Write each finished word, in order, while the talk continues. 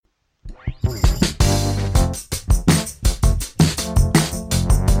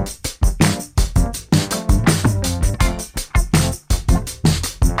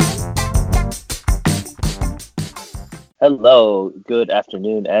Hello, good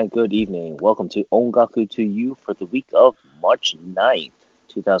afternoon, and good evening. Welcome to Ongaku to You for the week of March 9th,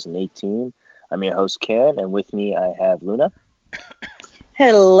 2018. I'm your host, Ken, and with me I have Luna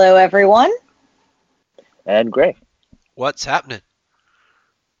Hello, everyone. and Gray. What's happening?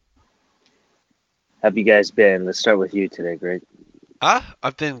 Have you guys been? Let's start with you today, Gray.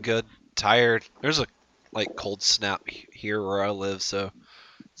 I've been good. Tired. There's a cold snap here where I live, so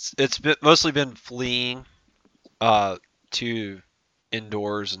mostly been fleeing to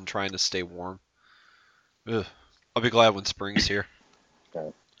indoors and trying to stay warm. Ugh. I'll be glad when spring's here.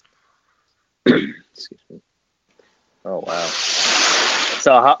 Excuse me. Oh, wow.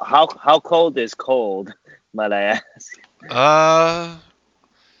 So how cold is cold, might I ask?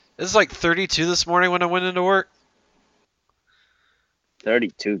 It's like 32 this morning when I went into work.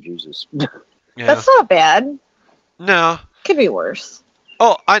 32, Jesus. Yeah. That's not bad. No. Could be worse.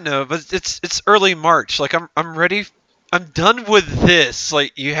 Oh, I know, but it's early March. Like I'm ready. I'm done with this.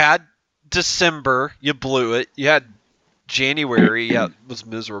 Like you had December, you blew it. You had January, yeah, it was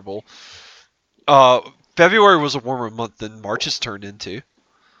miserable. February was a warmer month than March has turned into.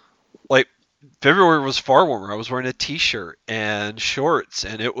 Like February was far warmer. I was wearing a t-shirt and shorts,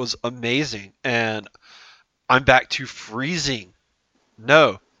 and it was amazing. And I'm back to freezing.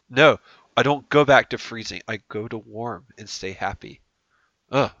 No, no, I don't go back to freezing. I go to warm and stay happy.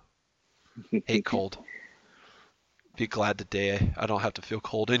 Ugh, hate cold. Be glad today I don't have to feel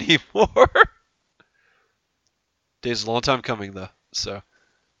cold anymore. Day's a long time coming though, so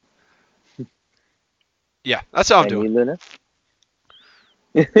yeah, that's how I'm And you, doing. Luna?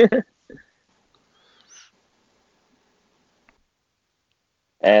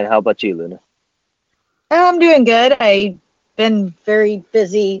 And how about you, Luna? I'm doing good. I've been very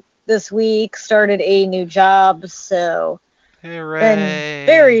busy this week, started a new job, so been Hooray!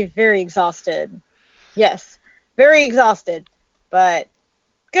 very, very exhausted. Yes, very exhausted, but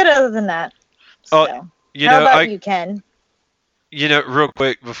good other than that. Oh, So, you how know, about you, Ken? real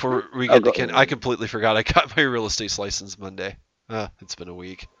quick before we Oh, get to Ken, I completely forgot I got my real estate license Monday. It's been a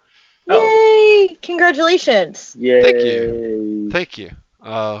week. Oh, Yay! Congratulations. Thank you, yay. thank you.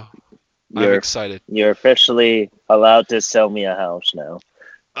 I'm You're excited. you're officially allowed to sell me a house now.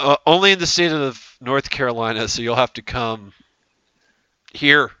 Only in the state of North Carolina, so you'll have to come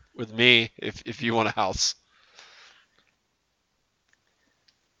here with me if you want a house.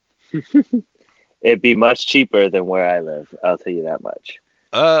 It'd be much cheaper than where I live. I'll tell you that much.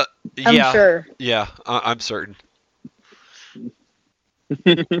 Uh, I'm yeah, sure. yeah, I'm certain.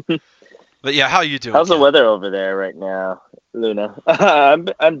 But yeah, how you doing, How's the Ken? weather over there right now, Luna?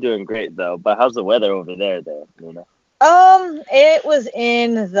 I'm doing great though. But how's the weather over there, Luna? It was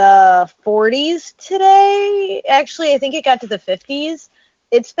in the 40s today. Actually, I think it got to the 50s.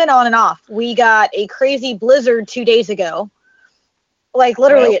 It's been on and off. We got a crazy blizzard 2 days ago. Like,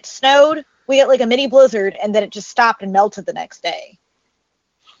 literally, Well, it snowed. We got like a mini blizzard, and then it just stopped and melted the next day.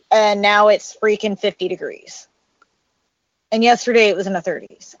 And now it's freaking 50 degrees. And yesterday it was in the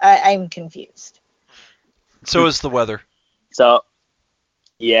 30s. I'm confused. So is the weather. so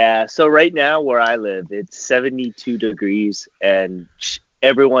yeah. So right now where I live, it's 72 degrees, and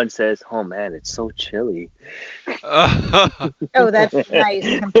everyone says, "Oh man, it's so chilly." Oh, that's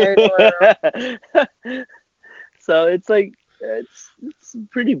nice compared to where. So it's like it's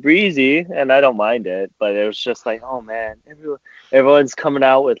pretty breezy, and I don't mind it. But it was just like, oh man, everyone's coming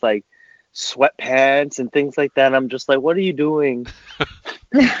out with like sweatpants and things like that. And I'm just like, what are you doing?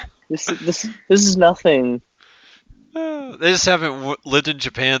 This is nothing. They just haven't lived in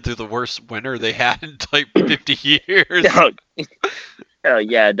Japan through the worst winter they had in like 50 years. Oh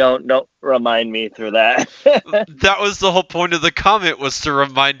yeah, don't remind me through that. That was the whole point of the comment, was to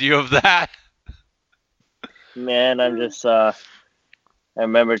remind you of that. Man, I'm just I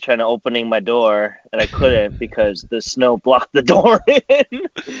remember trying to opening my door and I couldn't because the snow blocked the door in.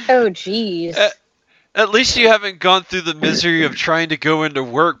 Oh, jeez. At least you haven't gone through the misery of trying to go into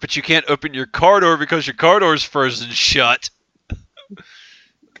work, but you can't open your car door because your car door is frozen shut.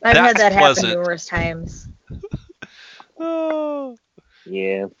 I've had That's that pleasant. happen numerous times. Oh.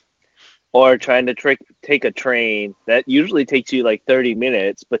 Yeah. Or trying to take a train that usually takes you like 30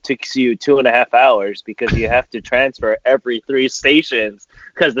 minutes, but takes you 2.5 hours because you have to transfer every 3 stations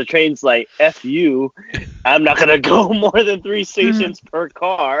because the train's like, F you, I'm not going to go more than 3 stations per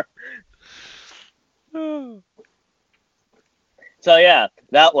car. Oh. So yeah,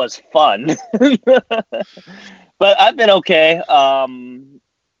 that was fun. But I've been okay.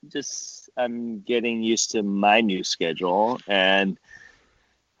 I'm getting used to my new schedule and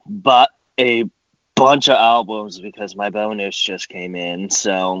bought a bunch of albums because my bonus just came in.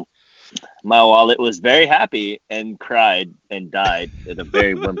 So my wallet was very happy and cried and died at a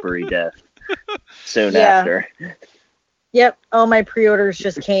very whimpery death soon Yeah. after. Yep, all my pre-orders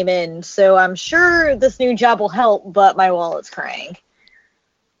just came in, so I'm sure this new job will help, but my wallet's crying.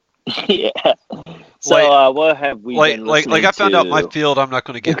 Yeah. So what have we been listening I found out my to? field I'm not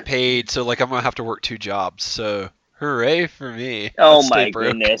going to get paid, so like I'm going to have to work 2 jobs. So hooray for me! Oh Let's stay my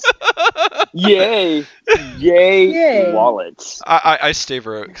broke. goodness! Yay! Yay! Yay. Wallets. I stay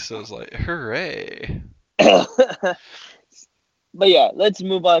broke, so it's like hooray. But yeah, let's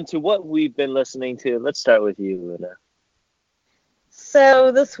move on to what we've been listening to. Let's start with you, Luna.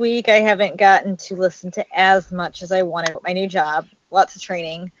 So this week I haven't gotten to listen to as much as I wanted with my new job. Lots of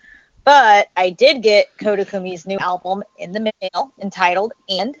training. But I did get Kodakumi's new album in the mail entitled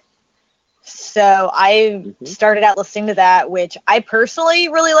And. So I started out listening to that, which I personally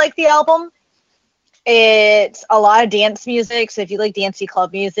really like the album. It's a lot of dance music. So if you like dancey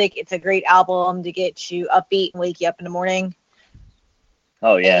club music, it's a great album to get you upbeat and wake you up in the morning.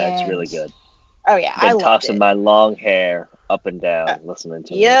 Oh yeah, And- it's really good. Oh yeah, I Been loved tossing it. my long hair up and down listening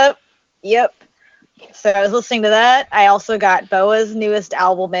to it. Yep. So I was listening to that. I also got Boa's newest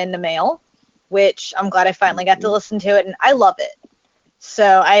album in the mail, which I'm glad I finally got to listen to it, and I love it.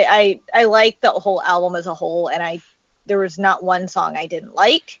 So I like the whole album as a whole, and there was not one song I didn't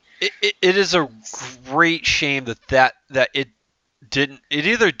like. It is a great shame that it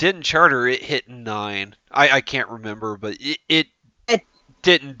either didn't chart or it hit 9. I can't remember, but it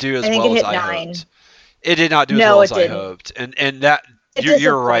didn't do as I think well it as hit I 9. hoped. It did not do as No, well it as I didn't. hoped, and that It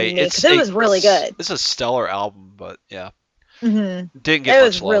you're right. disappointed me, 'cause it was really good. It's a stellar album, but yeah, Mm-hmm. didn't get It much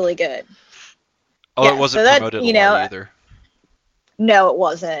was love. really good. Oh, yeah, it wasn't so that, promoted you a lot know, either. No, it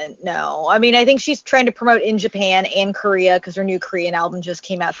wasn't. No. I mean, I think she's trying to promote in Japan and Korea because her new Korean album just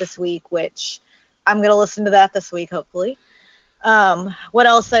came out this week, which I'm going to listen to that this week, hopefully. What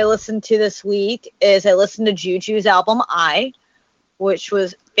else I listened to this week is I listened to Juju's album, I, which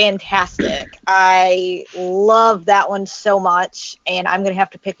was fantastic. I love that one so much, and I'm going to have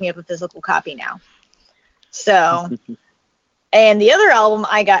to pick me up a physical copy now. So... And the other album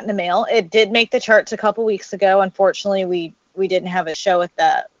I got in the mail, it did make the charts a couple weeks ago. Unfortunately, we didn't have a show at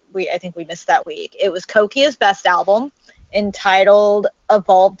that. I think we missed that week. It was Kokia's best album, entitled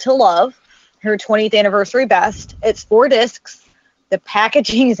Evolve to Love, her 20th anniversary best. It's 4 discs. The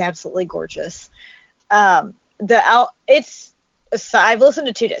packaging is absolutely gorgeous. I've listened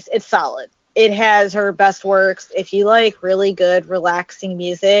to 2 discs. It's solid. It has her best works. If you like really good, relaxing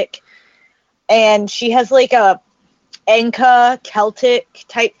music, and she has like a Enka Celtic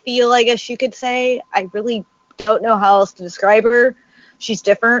type feel, I guess you could say. I really don't know how else to describe her. She's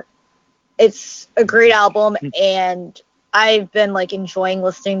different. It's a great album, and I've been like enjoying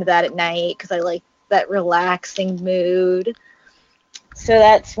listening to that at night because I like that relaxing mood. So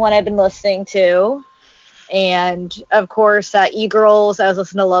that's one I've been listening to. And of course, E-Girls, I was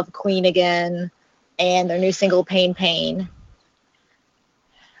listening to Love Queen again, and their new single Pain Pain.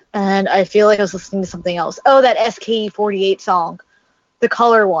 And I feel like I was listening to something else. Oh, that SKE48 song. The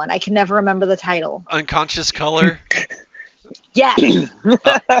color one. I can never remember the title. Unconscious Color. Yes.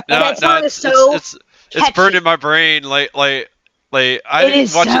 That song is so it's burned in my brain. Like I it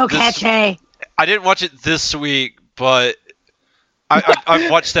is so catchy. I didn't watch it this week, but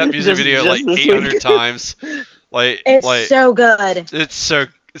I've watched that music video like this 800 week. times. It's so good. It's so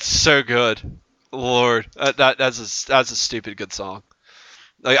good. Lord, that's a stupid good song.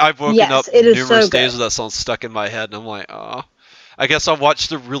 Like I've woken up it is numerous so days good. with that song stuck in my head, and I'm like, oh, I guess I'll watch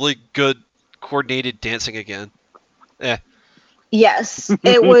the really good coordinated dancing again. Yes,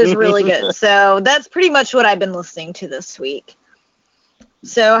 it was really good. So that's pretty much what I've been listening to this week.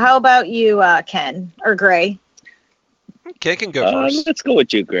 So how about you, Ken or Gray? Okay, I can go first. Let's go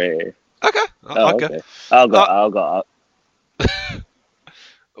with you, Gray. Okay, I'll go. Okay. I'll go.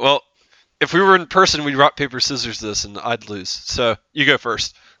 Well, if we were in person, we'd rock, paper, scissors this, and I'd lose. So you go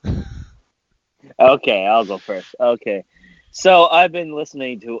first. Okay, I'll go first. Okay. So I've been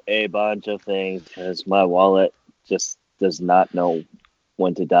listening to a bunch of things because my wallet just does not know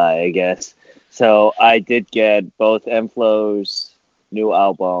when to die, I guess. So I did get both M-Flow's new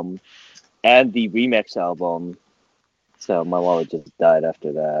album and the remix album. So my wallet just died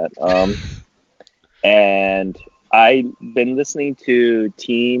after that. And I've been listening to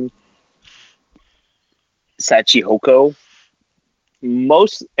Team Sachihoko.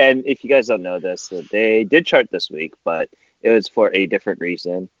 And if you guys don't know this, they did chart this week, but it was for a different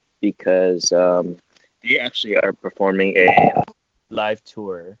reason because they actually are performing a live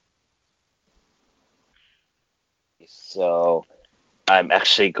tour. So I'm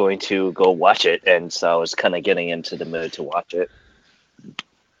actually going to go watch it, and so I was kind of getting into the mood to watch it.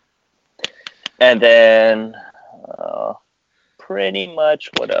 And then, pretty much,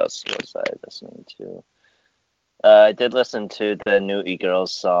 what else was I listening to? I did listen to the new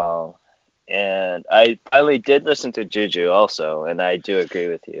E-Girls song, and I finally did listen to Juju also, and I do agree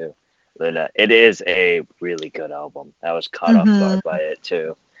with you, Luna. It is a really good album. I was caught off guard by it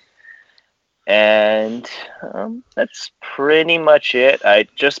too. And that's pretty much it. I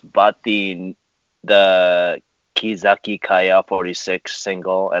just bought the Kizaki Kaya 46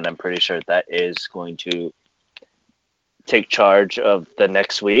 single, and I'm pretty sure that is going to take charge of the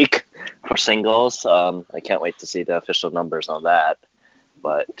next week for singles. I can't wait to see the official numbers on that.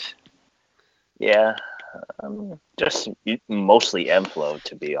 But yeah, just mostly M-Flow,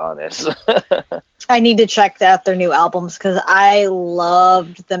 to be honest. I need to check out their new albums because I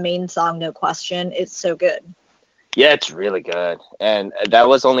loved the main song, No Question. It's so good. Yeah, it's really good. And that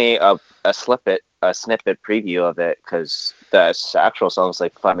was only a snippet preview of it because the actual song is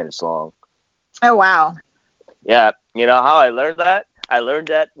like 5 minutes long. Oh, wow. Yeah, you know how I learned that? I learned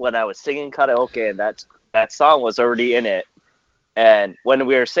that when I was singing karaoke, and that song was already in it. And when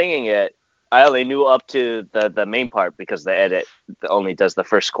we were singing it, I only knew up to the main part because the edit only does the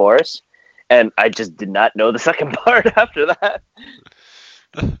first chorus. And I just did not know the second part after that.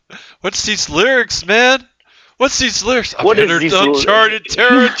 What's these lyrics, man? What's these lyrics? I've What is entered these uncharted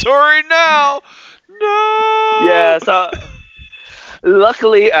territory now. No. Yeah, so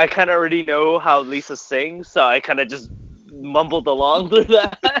luckily I kind of already know how Lisa sings, so I kind of just mumbled along through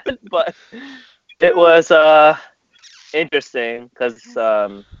that. But it was interesting because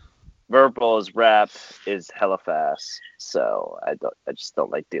Verbal's rap is hella fast, so I just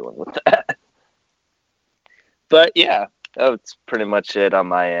don't like dealing with that. But yeah, that's pretty much it on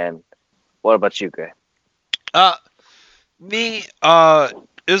my end. What about you, Gray? Me,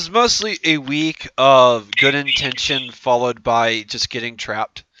 it was mostly a week of good intention followed by just getting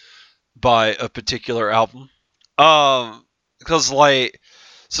trapped by a particular album. Because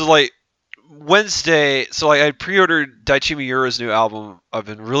Wednesday, I pre-ordered Daichi Miura's new album. I've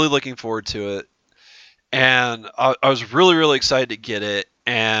been really looking forward to it, and I was really, really excited to get it.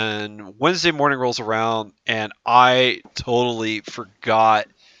 And Wednesday morning rolls around, and I totally forgot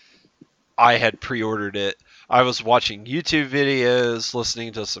I had pre-ordered it. I was watching YouTube videos,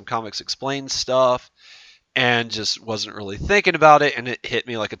 listening to some Comics Explained stuff, and just wasn't really thinking about it, and it hit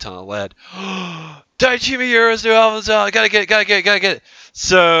me like a ton of lead. Daichi Miura's new album's out. I gotta get it.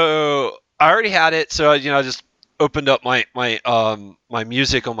 So I already had it, so I just opened up my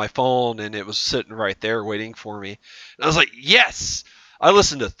music on my phone, and it was sitting right there waiting for me. And I was like, yes! I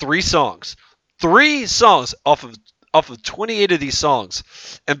listened to 3 songs. 3 songs off of 28 of these songs.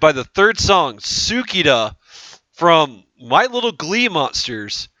 And by the 3rd song, Tsukida from My Little Glee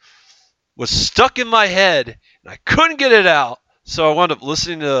Monsters was stuck in my head, and I couldn't get it out. So I wound up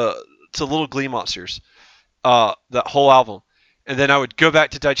listening to Little Glee Monsters, that whole album. And then I would go back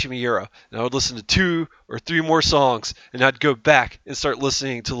to Daichi Miura, and I would listen to 2 or 3 more songs, and I'd go back and start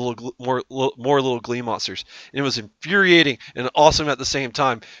listening to more Little Glee Monsters. And it was infuriating and awesome at the same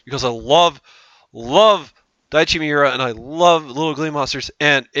time because I love Daichi Miura and I love Little Glee Monsters,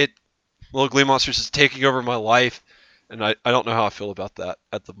 and Little Glee Monsters is taking over my life, and I don't know how I feel about that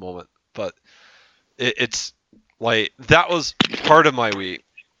at the moment, but it's like that was part of my week,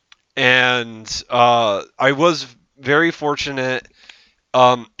 and I was very fortunate.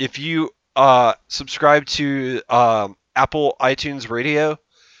 If you subscribe to Apple iTunes Radio,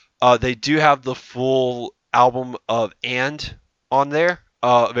 they do have the full album of And on there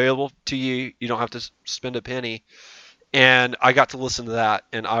available to you. You don't have to spend a penny. And I got to listen to that,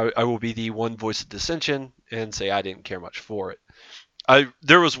 and I will be the one voice of dissension and say I didn't care much for it.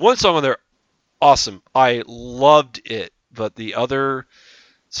 There was one song on there, awesome. I loved it, but the other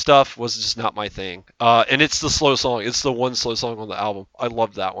stuff was just not my thing. And it's the slow song. It's the one slow song on the album. I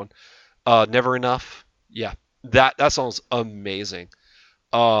loved that one. Never Enough. Yeah, that song's amazing.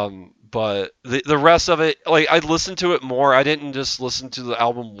 But the rest of it, like I listened to it more. I didn't just listen to the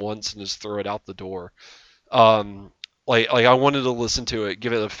album once and just throw it out the door. Like I wanted to listen to it,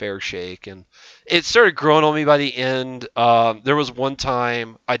 give it a fair shake, and it started growing on me by the end. There was one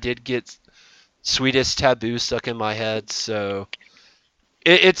time I did get Sweetest Taboo stuck in my head, so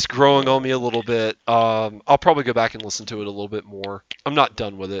it's growing on me a little bit. I'll probably go back and listen to it a little bit more. I'm not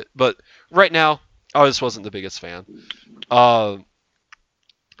done with it, but right now I just wasn't the biggest fan. I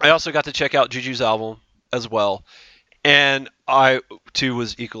also got to check out Juju's album as well, and I too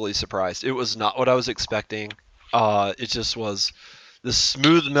was equally surprised. It was not what I was expecting. It just was the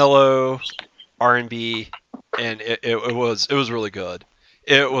smooth, mellow R&B, and it was really good.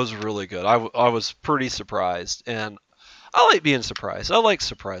 It was really good. I was pretty surprised, and I like being surprised. I like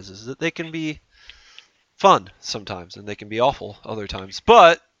surprises. That they can be fun sometimes, and they can be awful other times.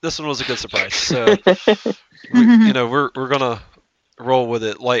 But this one was a good surprise. So we're gonna roll with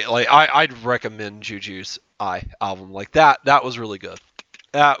it. I'd recommend Juju's Eye album. Like that was really good.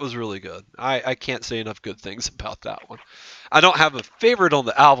 That was really good. I can't say enough good things about that one. I don't have a favorite on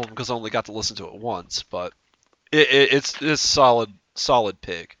the album because I only got to listen to it once, but it's solid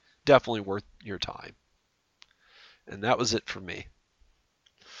pick. Definitely worth your time. And that was it for me.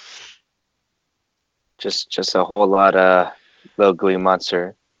 Just a whole lot of Little Glee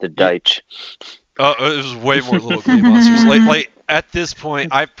Monster, the Deitch. It was way more Little Glee Monsters. Like at this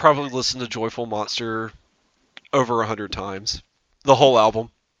point, I've probably listened to Joyful Monster over 100 times, the whole album.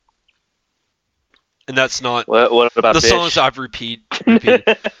 And that's not what about the Bitch? songs I've repeated.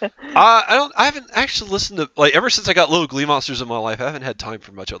 I haven't actually listened to, like, ever since I got Little Glee Monsters in my life, I haven't had time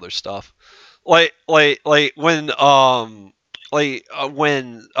for much other stuff. When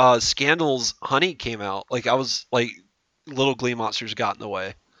Scandal's Honey came out, like, I was like, Little Glee Monsters got in the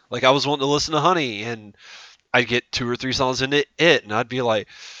way. Like, I was wanting to listen to Honey, and I'd get 2 or 3 songs into it, and I'd be like,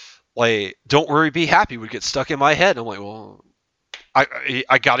 Don't Worry, Be Happy would get stuck in my head. I'm like, well,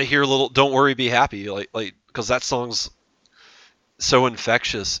 I gotta hear a little Don't Worry, Be Happy, like because that song's so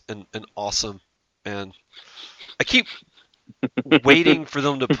infectious and awesome, and I keep waiting for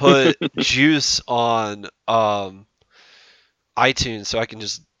them to put Juice on iTunes so I can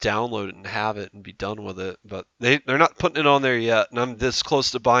just download it and have it and be done with it, but they're not putting it on there yet, and I'm this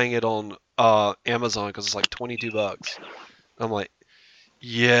close to buying it on Amazon because it's like $22. I'm like,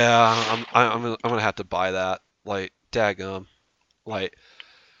 yeah, I'm gonna have to buy that, like, daggum. Like,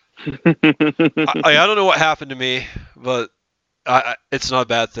 I don't know what happened to me, but it's not a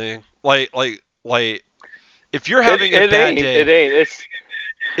bad thing. Like, if you're having a bad day,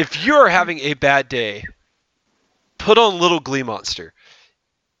 if you're having a bad day, put on Little Glee Monster.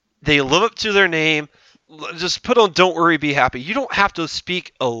 They live up to their name. Just put on Don't Worry, Be Happy. You don't have to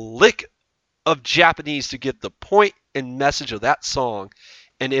speak a lick of Japanese to get the point and message of that song,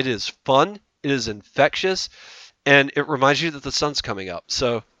 and it is fun. It is infectious. And it reminds you that the sun's coming up.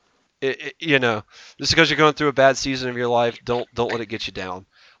 So, just because you're going through a bad season of your life, don't let it get you down.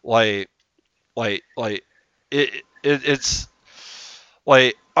 It's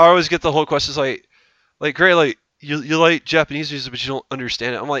like, I always get the whole question, like Gray, like, you like Japanese music, but you don't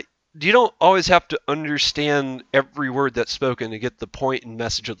understand it. I'm like, you don't always have to understand every word that's spoken to get the point and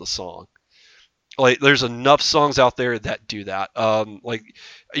message of the song. Like, there's enough songs out there that do that. The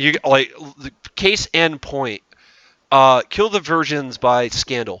case and point. Kill the Virgins by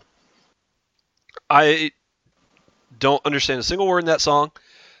Scandal. I don't understand a single word in that song,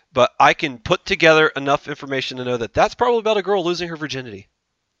 but I can put together enough information to know that that's probably about a girl losing her virginity.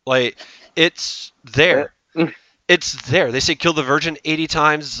 Like, it's there. It's there. They say Kill the Virgin 80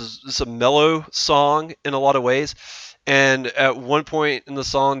 times. It's a mellow song in a lot of ways. And at one point in the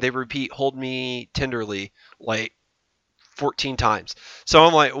song, they repeat Hold Me Tenderly like 14 times. So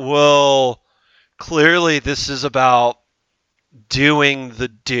I'm like, well, clearly this is about doing the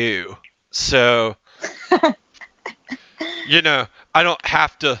do. So, I don't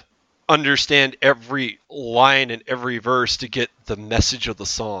have to understand every line and every verse to get the message of the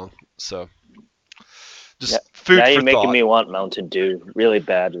song. So, just food for thought. Now you're making me want Mountain Dew really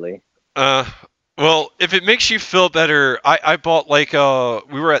badly. Well, if it makes you feel better, I bought we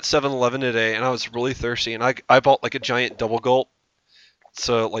were at 7-Eleven today, and I was really thirsty, and I bought like a giant double gulp.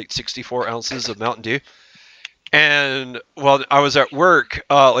 So like 64 ounces of Mountain Dew. And while I was at work,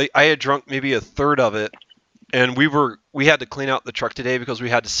 I had drunk maybe a third of it, and we had to clean out the truck today because we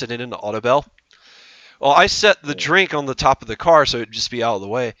had to sit it in the Autobell. Well, I set the drink on the top of the car so it'd just be out of the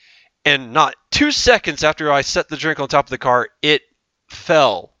way, and not 2 seconds after I set the drink on top of the car, it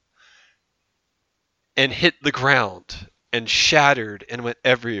fell and hit the ground and shattered and went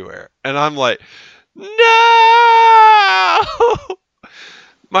everywhere. And I'm like, no!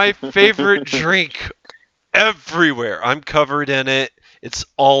 My favorite drink everywhere. I'm covered in it. It's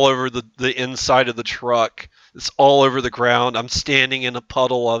all over the inside of the truck. It's all over the ground. I'm standing in a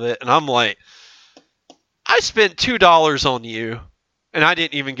puddle of it. And I'm like, I spent $2 on you, and I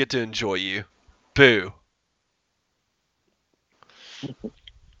didn't even get to enjoy you. Boo.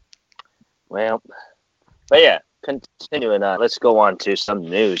 Well, but yeah, continuing on, let's go on to some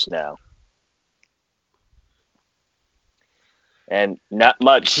news now. And not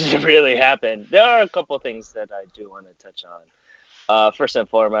much really happened. There are a couple things that I do want to touch on. First and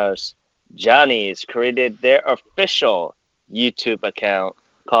foremost, Johnny's created their official YouTube account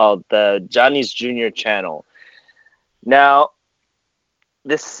called the Johnny's Junior channel. Now,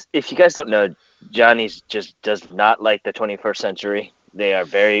 if you guys don't know, Johnny's just does not like the 21st century. They are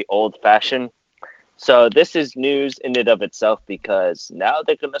very old-fashioned. So this is news in and of itself because now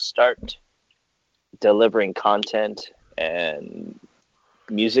they're going to start delivering content and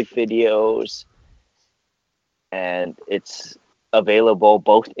music videos, and it's available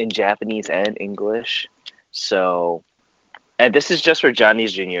both in Japanese and English. So, and this is just for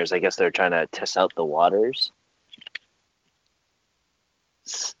Johnny's Juniors. I guess they're trying to test out the waters.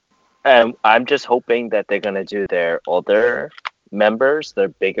 And I'm just hoping that they're gonna do their older members,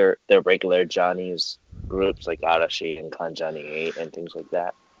 their regular Johnny's groups like Arashi and Kanjani 8 and things like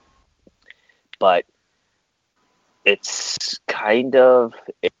that. But it's kind of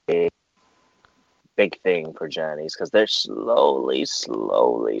a big thing for Johnny's because they're slowly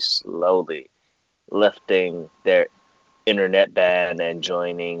lifting their internet ban and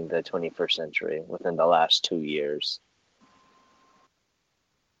joining the 21st century within the last 2 years.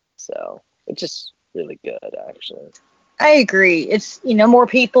 So it's just really good, actually. I agree. It's, more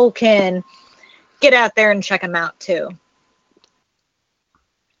people can get out there and check them out too.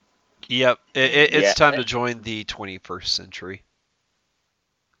 Yep, it's time to join the 21st century.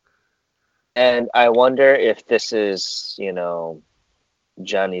 And I wonder if this is,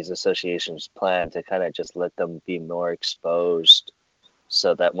 Johnny's Association's plan to kind of just let them be more exposed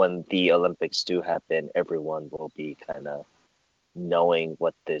so that when the Olympics do happen, everyone will be kind of knowing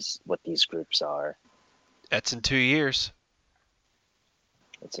what these groups are. That's in 2 years.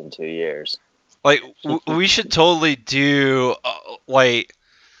 It's in 2 years. Like, we should totally do,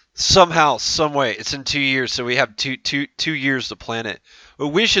 somehow, some way. It's in 2 years, so we have two years to plan it. But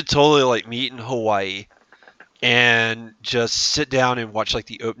we should totally, meet in Hawaii and just sit down and watch,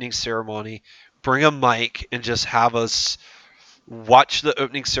 the opening ceremony. Bring a mic and just have us watch the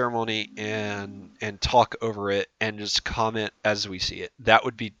opening ceremony and talk over it and just comment as we see it. That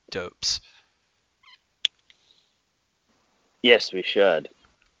would be dopes. Yes, we should.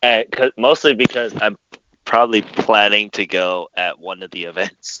 Mostly because I'm probably planning to go at one of the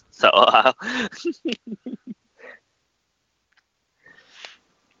events. So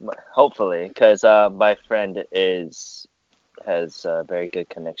hopefully, because my friend has very good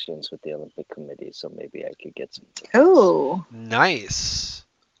connections with the Olympic Committee, so maybe I could get some tickets. Oh, nice.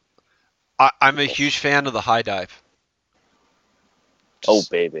 I'm a huge fan of the high dive. Oh,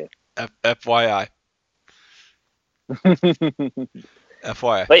 baby. FYI.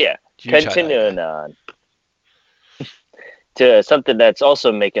 FYI. But yeah, Huge continuing on to something that's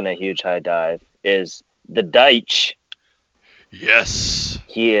also making a huge high dive is the Deitch. Yes.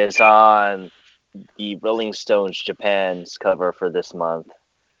 He is on the Rolling Stones Japan's cover for this month,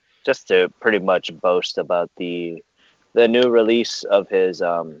 just to pretty much boast about the new release of his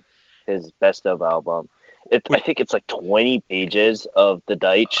best of album. I think it's 20 pages of the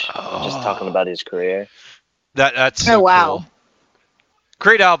Deitch just talking about his career. That's so wow. Cool.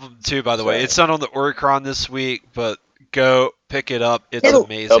 Great album too, by the way. It's not on the Oricron this week, but go pick it up. It's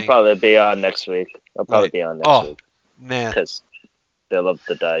amazing. It'll probably be on next week. Week. Man, because they love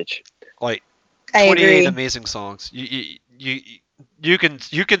the Deitch. 28 amazing songs. You can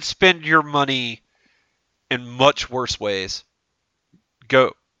spend your money in much worse ways.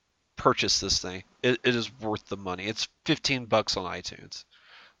 Go purchase this thing. It is worth the money. It's $15 on iTunes.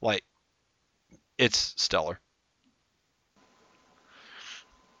 It's stellar.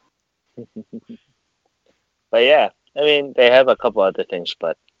 But yeah, I mean, they have a couple other things,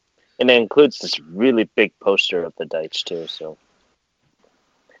 and it includes this really big poster of the Deitch too. So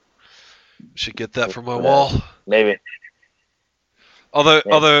should get that for my wall. Maybe. Although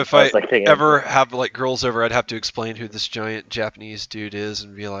if I ever have girls over, I'd have to explain who this giant Japanese dude is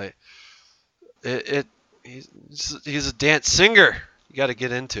and be like, he's a dance singer. You got to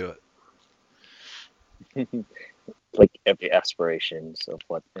get into it. Every aspiration of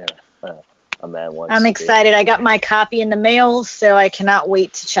what a man wants. I'm excited. I got my copy in the mail, so I cannot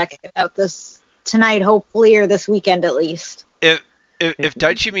wait to check it out tonight, hopefully, or this weekend at least. If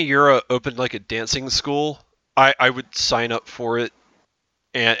Daichi Miura opened a dancing school, I would sign up for it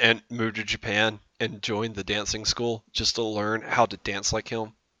and move to Japan and join the dancing school just to learn how to dance like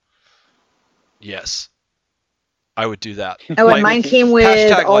him. Yes. I would do that. Oh, and mine came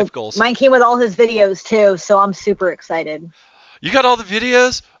with all his videos too, so I'm super excited. You got all the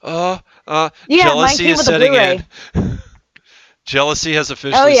videos? Yeah, Jealousy is setting in. Jealousy has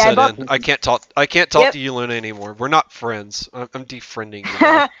officially set in. I can't talk to you, Luna, anymore. We're not friends. I'm defriending you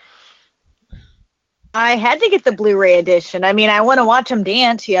now. I had to get the Blu-ray edition. I mean, I want to watch him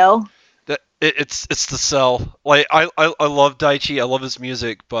dance, yo. It's the sell. Like I love Daichi. I love his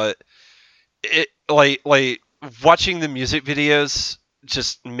music, but it like watching the music videos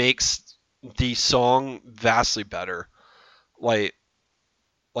just makes the song vastly better. Like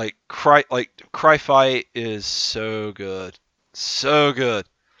Cry Fight is so good,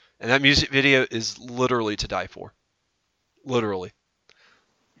 and that music video is literally to die for. Literally,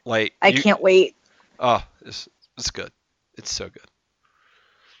 like I you. can't wait. Oh, it's good. It's so good.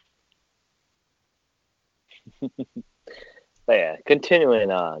 But yeah,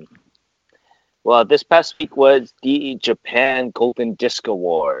 continuing on. Well, this past week was the Japan Golden Disc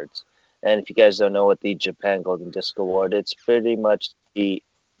Awards. And if you guys don't know what the Japan Golden Disc Award, it's pretty much the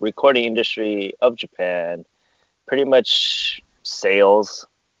recording industry of Japan, pretty much sales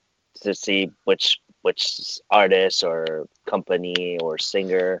to see which artist or company or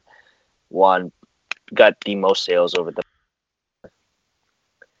singer got the most sales over the,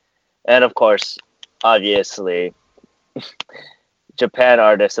 and of course, obviously, Japan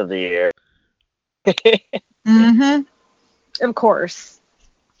Artist of the Year. Mm-hmm. Of course.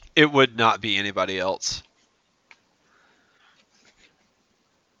 It would not be anybody else.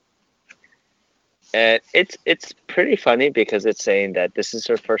 And it's pretty funny because it's saying that this is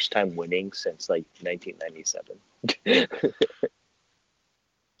her first time winning since like 1997.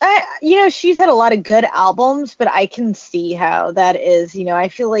 She's had a lot of good albums, but I can see how that is. I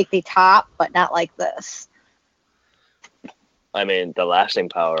feel like they top, but not like this. I mean, the lasting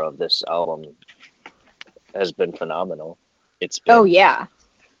power of this album has been phenomenal. It's been, Oh yeah.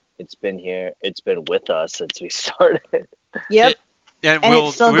 It's been here. It's been with us since we started. Yep. And And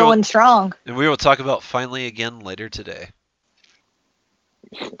it's still going strong. And we will talk about Finally again later today.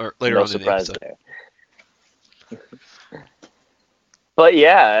 Or later No on in the surprise episode. there. But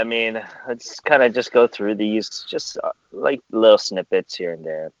yeah, I mean, let's kind of just go through these, just like little snippets here and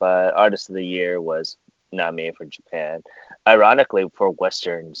there. But Artist of the Year was nominated for Japan. Ironically, for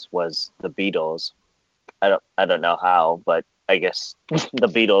Westerns was the Beatles. I don't know how, but I guess the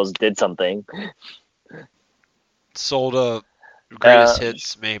Beatles did something. Sold a greatest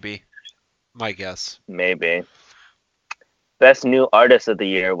hits, maybe. My guess. Maybe. Best New Artist of the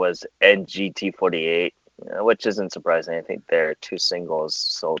Year was NGT48, which isn't surprising. I think their two singles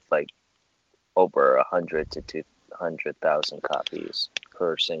sold like over 100 to 200,000 copies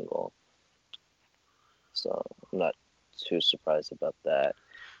per single. So I'm not too surprised about that.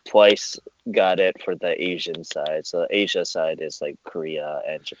 Twice got it for the Asian side. So the Asia side is like Korea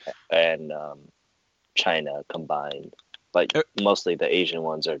and Japan and China combined. But mostly the Asian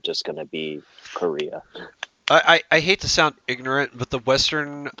ones are just going to be Korea. I hate to sound ignorant, but the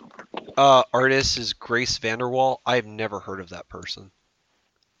Western artist is Grace Vanderwall. I've never heard of that person.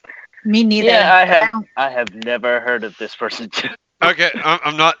 Me neither. Yeah, I have never heard of this person too. Okay,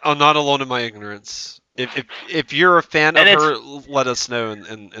 I'm not alone in my ignorance. If you're a fan of her, let us know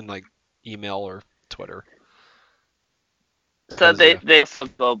in like email or Twitter. So they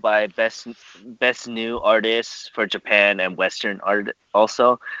go by best new artist for Japan and Western art.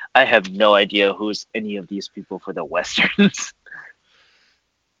 Also, I have no idea who's any of these people for the Westerns.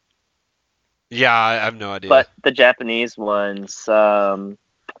 Yeah, I have no idea. But the Japanese ones,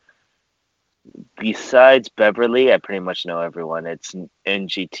 besides Beverly, I pretty much know everyone. It's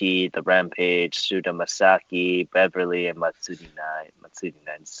NGT, the Rampage, Suda Masaki, Beverly, and Matsuri 9. Matsuri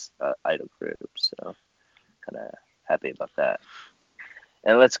 9's idol group, so kind of happy about that.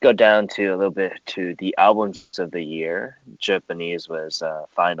 And let's go down to a little bit to the albums of the year. Japanese was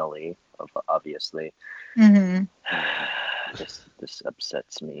Finally, obviously. Mm-hmm. This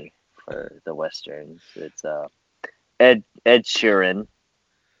upsets me for the Westerns. It's Ed Sheeran.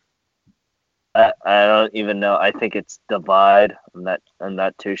 I don't even know. I think it's Divide. I'm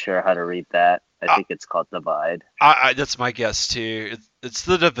not too sure how to read that. I think it's called Divide. That's my guess too. It's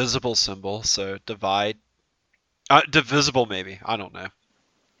the divisible symbol, so divide. Divisible maybe. I don't know.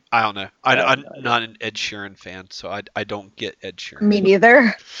 I'm not an Ed Sheeran fan, so I don't get Ed Sheeran. Me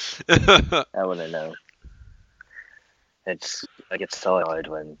neither. I wouldn't know. I get so annoyed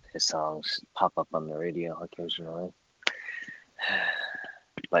when his songs pop up on the radio occasionally.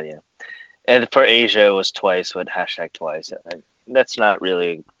 But yeah. And for Asia, it was Twice with #Twice. That's not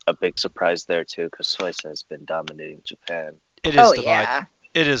really a big surprise there, too, because Twice has been dominating Japan. It is Divide. Yeah.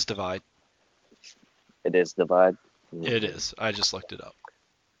 It is Divide. It is Divide? It is. I just looked it up.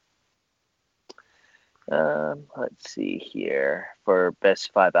 Let's see here. For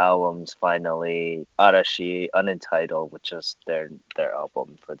best 5 albums, finally, Arashi Unentitled, which is their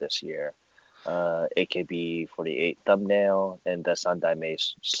album for this year. AKB48 Thumbnail, and the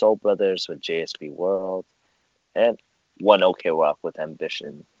Sandaime Soul Brothers with JSB World, and One OK Rock with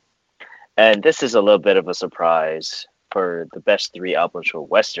Ambition. And this is a little bit of a surprise for the best 3 albums for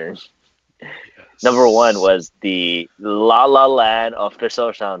Western. Number 1 was the La La Land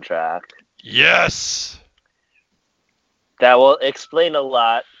official soundtrack. Yes. That will explain a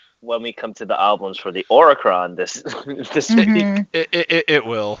lot when we come to the albums for the Oricron this week. Mhm. It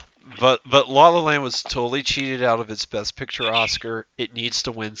will. But La La Land was totally cheated out of its Best Picture Oscar. It needs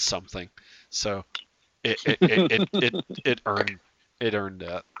to win something. So it earned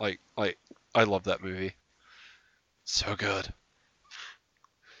that. Like I love that movie. So good.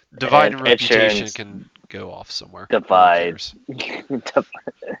 Divide and Ed Reputation Sheeran's can go off somewhere. Divide. Who cares?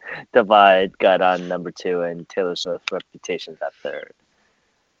 Divide got on number 2, and Taylor Swift Reputation's at 3rd.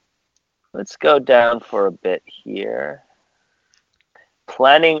 Let's go down for a bit here.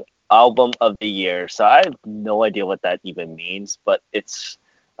 Planning album of the year. So I have no idea what that even means, but it's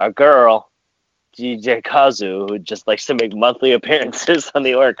our girl, DJ Kazu, who just likes to make monthly appearances on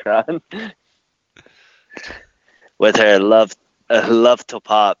the Oricron with her love to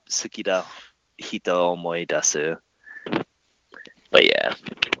pop Tsukida Hito Omoidasu. But yeah,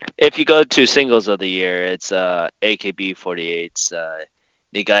 if you go to singles of the year, it's AKB48's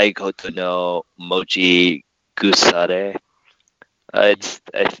Nigai Koto no Mochi Gusare. I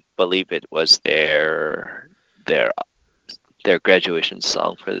believe it was their graduation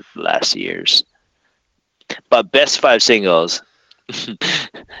song for last year's. But best 5 singles.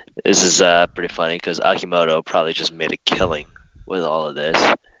 This is pretty funny because Akimoto probably just made a killing with all of this.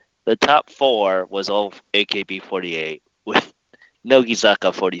 The top 4 was all AKB48 with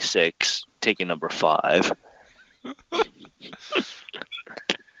Nogizaka 46 taking number 5.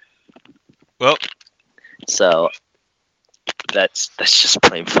 Well, so that's just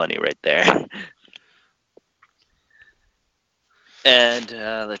plain funny right there. And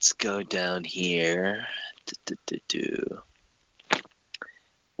let's go down here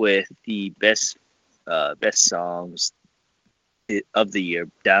with the best songs of the year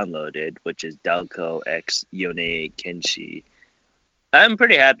downloaded, which is Dalko X Yone Kenshi. I'm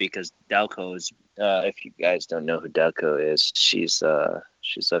pretty happy because Dalko is, if you guys don't know who Dalko is, she's a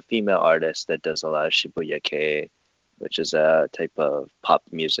female artist that does a lot of Shibuya-kei, which is a type of pop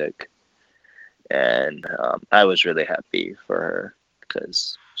music. And I was really happy for her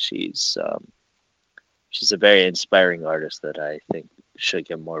because she's a very inspiring artist that I think should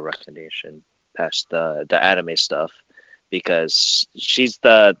get more recognition past the anime stuff, because she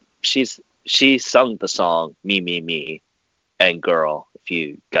sung the song Me Me Me and Girl, if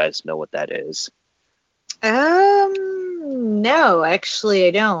you guys know what that is. No, actually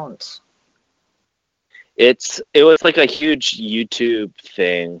I don't. It was like a huge YouTube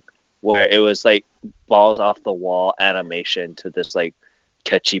thing where it was like balls off the wall animation to this like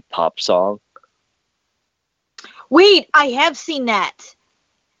catchy pop song. Wait, I have seen that.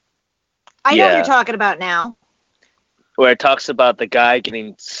 I know what Yeah. you're talking about now. Where it talks about the guy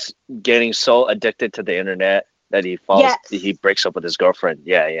getting so addicted to the internet that he falls, Yes. he breaks up with his girlfriend.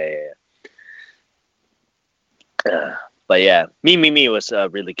 Yeah. But yeah, Me Me Me was a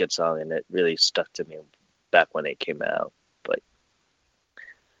really good song, and it really stuck to me back when it came out.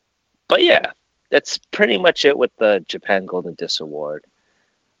 But yeah, that's pretty much it with the Japan Golden Disc Award.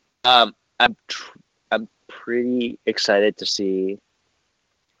 I'm pretty excited to see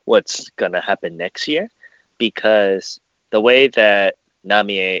what's gonna happen next year, because the way that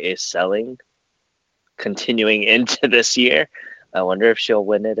Namie is selling, continuing into this year, I wonder if she'll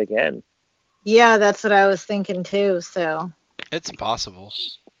win it again. Yeah, that's what I was thinking too, so. it's possible.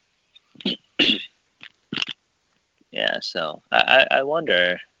 Yeah, so I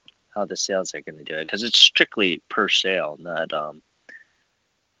wonder how the sales are going to do it, because it's strictly per sale, not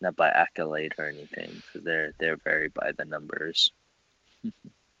by accolade or anything, because they're varied by the numbers.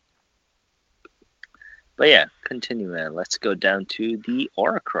 But yeah, continuing, let's go down to the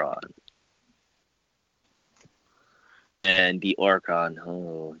Oricron. And the Oricron,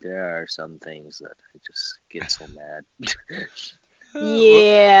 oh, there are some things that I just get so mad.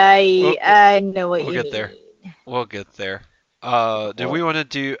 Yeah, we'll- I know what we'll you get mean. there. We'll get there. Do we want to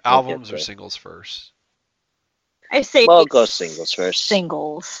do We'll albums get or there. singles first? I say Well, go singles first.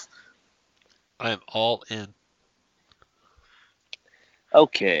 Singles. I am all in.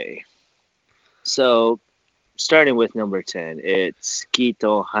 Okay. So, starting with number 10, it's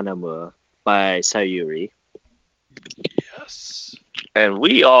Kito Hanamu by Sayuri. Yes. And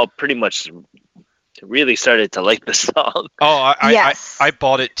we all pretty much really started to like the song. Oh, Yes. I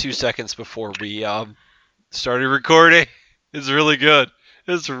bought it 2 seconds before we started recording. It's really good.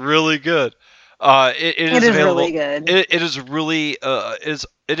 It's really good. It is available. Really good. It is really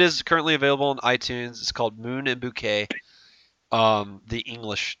it is currently available on iTunes. It's called Moon and Bouquet. the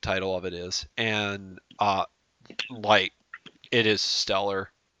English title of it is, and like it is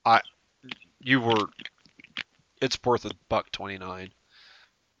stellar. It's worth $1.29.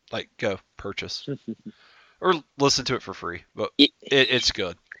 Like, go purchase or listen to it for free, but it's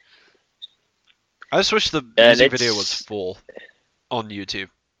good. I just wish the music video was full on YouTube.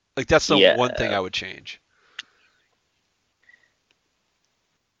 Like, that's the one thing I would change.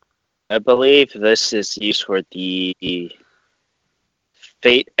 I believe this is used for the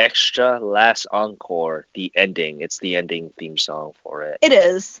Fate Extra Last Encore, the ending. It's the ending theme song for it. It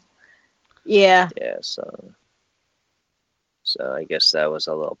is. Yeah. Yeah, so I guess that was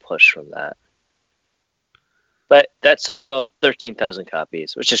a little push from that. But that's 13,000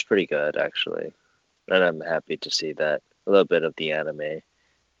 copies, which is pretty good, actually. And I'm happy to see that a little bit of the anime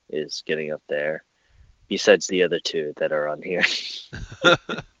is getting up there, besides the other two that are on here.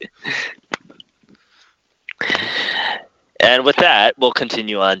 And with that, we'll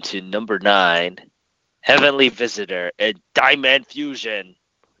continue on to number 9, Heavenly Visitor, and Diamond Fusion,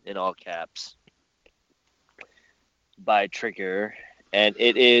 in all caps, by Trigger, and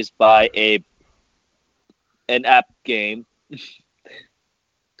it is by an app game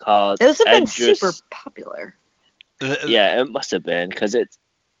called. Those have been super popular. Yeah, it must have been, because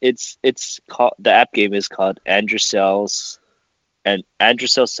it's called, the app game is called Androcell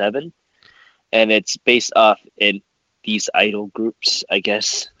 7, and it's based off in these idol groups, I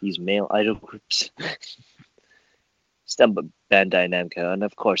guess, these male idol groups. It's done by Bandai Namco, and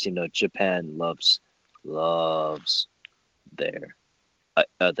of course, Japan loves their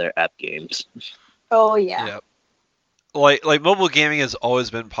app games. Oh yeah. Yep. Like mobile gaming has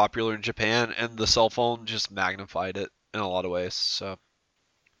always been popular in Japan, and the cell phone just magnified it in a lot of ways. So,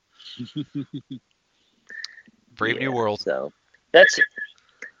 Brave New World. So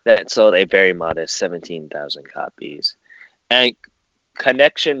that sold a very modest 17,000 copies, and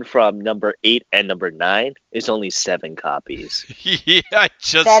connection from number 8 and number 9 is only 7 copies. Yeah, I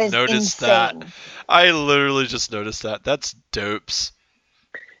just That is noticed insane. that. I literally just noticed that. That's dopes.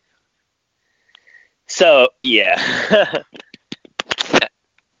 So yeah.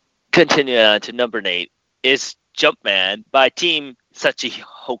 Continuing on to number 8 is Jumpman by Team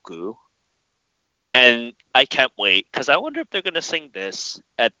Sachihoku. And I can't wait, because I wonder if they're gonna sing this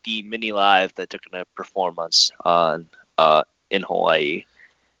at the mini live that they're gonna perform on in Hawaii.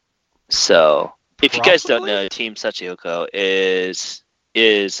 So if you guys don't know, Team Sachihoku is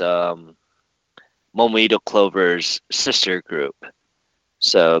Momoito Clover's sister group.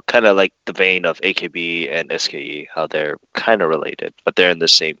 So kind of like the vein of AKB and SKE, how they're kind of related, but they're in the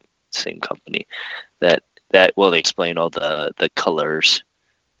same company. That will explain all the colors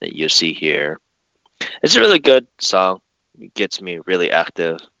that you see here. It's a really good song. It gets me really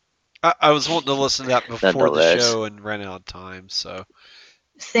active. I was wanting to listen to that before the show and ran out of time, so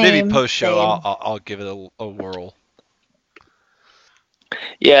maybe post show I'll give it a whirl.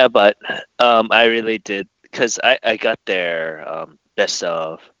 Yeah, but I really did, because I got their best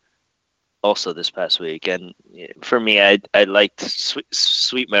of also this past week, and for me, I liked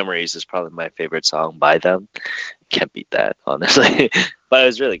Sweet Memories is probably my favorite song by them. Can't beat that, honestly. But it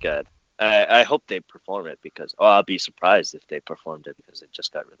was really good. I hope they perform it, because I'll be surprised if they performed it, because it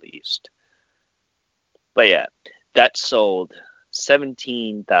just got released. But yeah, that sold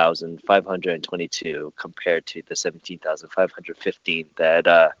 17,522 compared to the 17,515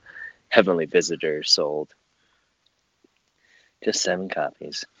 that Heavenly Visitor sold. Just 7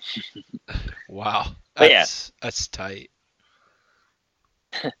 copies. Wow, that's tight.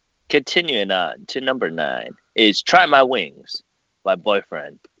 Continuing on to number 9 is Try My Wings by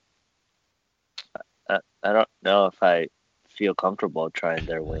Boyfriend. I don't know if I feel comfortable trying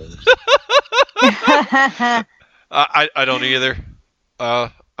their wings. I don't either. I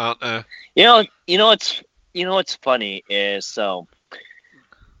don't know. What's funny is, so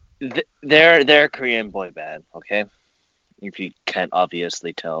they're a Korean boy band, okay? If you can't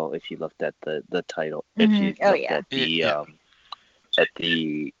obviously tell if you looked at the title, if you looked at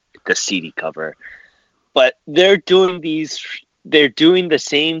the CD cover, but they're doing the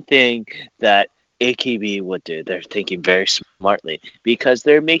same thing that AKB would do. They're thinking very smartly, because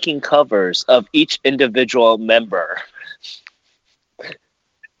they're making covers of each individual member.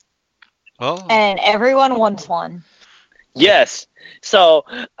 Oh. And everyone wants one. Yes. So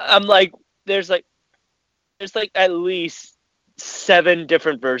I'm like, there's at least 7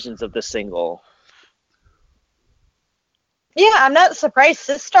 different versions of the single. Yeah, I'm not surprised.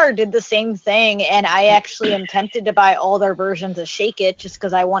 Sistar did the same thing, and I actually am tempted to buy all their versions of Shake It just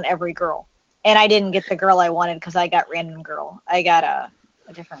because I want every girl. And I didn't get the girl I wanted because I got random girl. I got a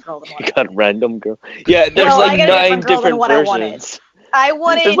a different girl than what You I got wanted. random girl. Yeah, there's Well, like I got a 9 different girl than different what I wanted. versions. I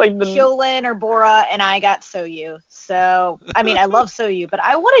wanted like the- Hyolyn or Bora, and I got Soyu. So, I mean, I love Soyu, but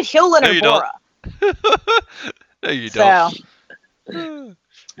I wanted Hyolyn No, or you don't. Bora. No, you So, don't.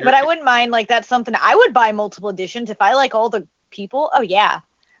 but I wouldn't mind, like, that's something I would buy multiple editions if I like all the people. Oh, yeah.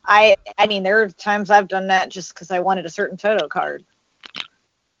 I mean, there are times I've done that just because I wanted a certain photo card.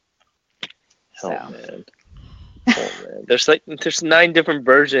 Oh So. man. Oh man. There's 9 different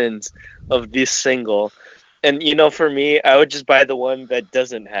versions of this single. And you know, for me, I would just buy the one that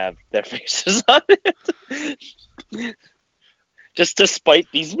doesn't have their faces on it. Just to spite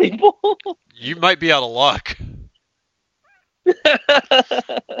these people. You might be out of luck.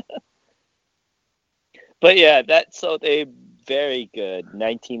 But yeah, that sold a very good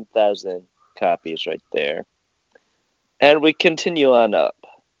 19,000 copies right there. And we continue on up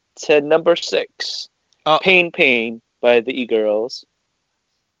to number 6. Pain Pain by the E-Girls.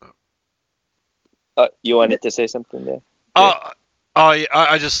 You wanted to say something there?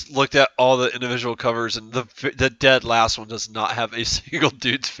 I just looked at all the individual covers, and the dead last one does not have a single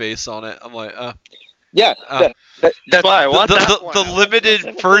dude's face on it. I'm like, yeah, that's why I want that one. The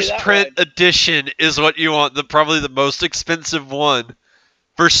limited first print edition is what you want. Probably the most expensive one.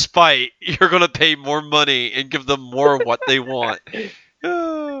 For spite, you're gonna pay more money and give them more of what they want.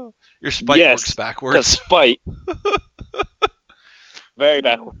 Your spite works backwards. Spite. Very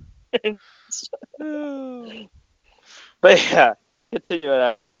backwards. But yeah, continue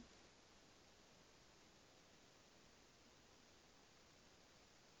on.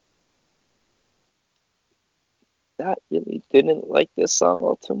 I really didn't like this song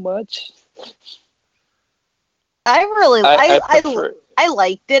all too much. I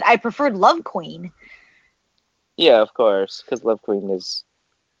liked it. I preferred Love Queen. Yeah, of course, because Love Queen is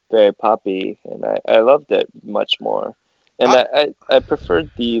very poppy, and I loved it much more. And I preferred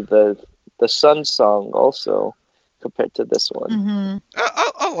the Sun song also compared to this one. Mm-hmm.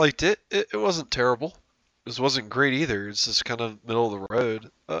 I liked it. It wasn't terrible. It wasn't great either. It's just kind of middle of the road.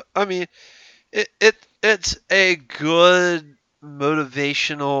 I mean, it's a good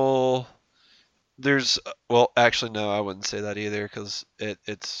motivational. Actually, no, I wouldn't say that either, because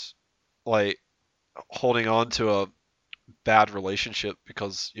it's like holding on to a bad relationship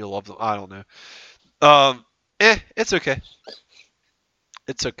because you love them. I don't know. It's okay.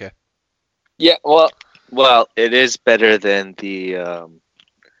 It's okay. Yeah, well, it is better than the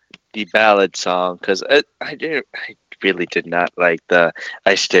ballad song, because I really did not like the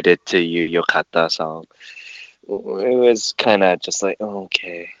 "I Did It to You Yokata" song. It was kind of just like, oh,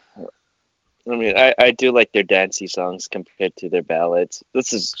 okay. I mean, I do like their dancey songs compared to their ballads.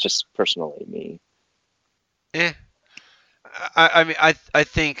 This is just personally me. I mean, I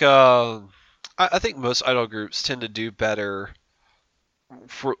think I think most idol groups tend to do better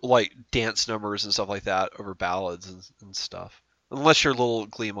for like dance numbers and stuff like that over ballads and stuff. Unless you're a little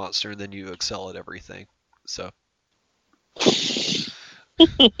Glee Monster, and then you excel at everything. So.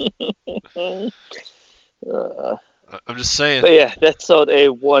 I'm just saying. But yeah, that sold a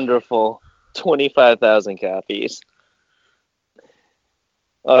wonderful 25,000 copies.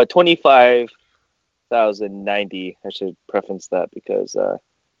 25,090. I should preference that because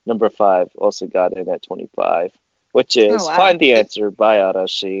number 5 also got in at 25, which is Find the Answer by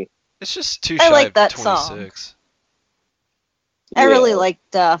Arashi. It's just too shy of 26. I really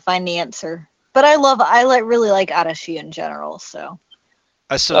liked Find the Answer. But I really like Arashi in general, so.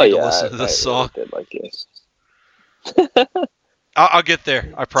 I still need to listen to this song. I did like it. I'll get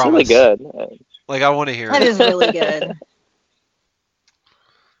there. I promise. It's really good. Like, I want to hear it. That is really good.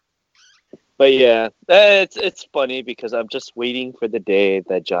 But yeah, it's funny because I'm just waiting for the day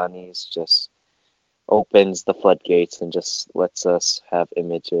that Johnny's just opens the floodgates and just lets us have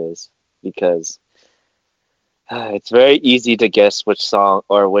images, because it's very easy to guess which song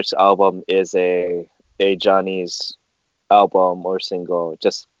or which album is a Johnny's album or single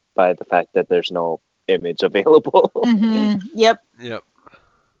just by the fact that there's no image available. Mm-hmm. Yep.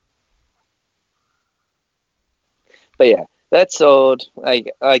 But yeah, that sold.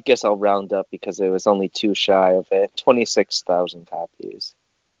 I guess I'll round up because it was only too shy of it. 26,000 copies.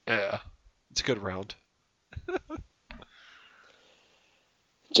 Yeah, it's a good round.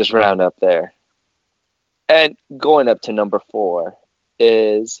 Just round up there. And going up to number 4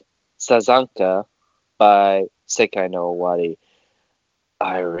 is Sazanka by Sekai no Owari.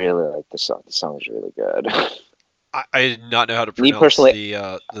 I really like the song. The song is really good. I did not know how to pronounce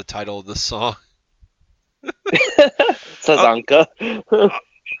the title of the song. Sazanka.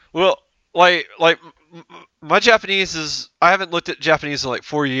 Well, like my Japanese is, I haven't looked at Japanese in like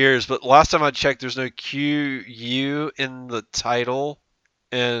 4 years, but last time I checked, there's no QU in the title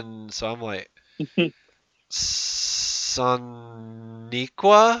and so I'm like,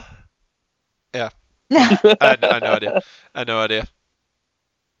 Soniqua? Yeah, I had no idea. I had no idea.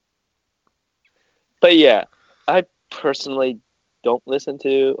 But yeah, I personally don't listen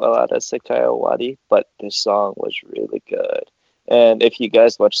to a lot of Sekai Owari, but this song was really good. And if you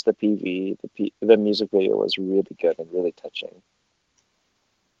guys watch the PV, the music video was really good and really touching.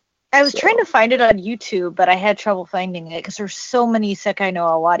 I was So- trying to find it on YouTube, but I had trouble finding it because there's so many Sekai no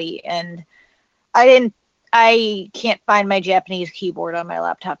Awari, and I can't find my Japanese keyboard on my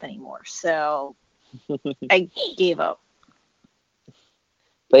laptop anymore, so I gave up.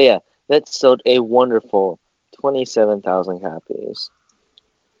 But yeah, that sold a wonderful 27,000 copies.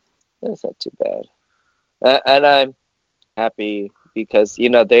 That's not too bad. And I'm happy because,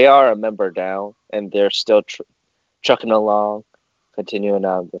 they are a member now and they're still trucking along, continuing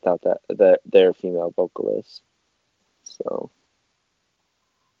on without their female vocalist. So,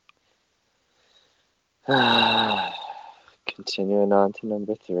 continuing on to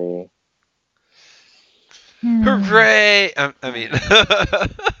number 3. Hooray! I mean,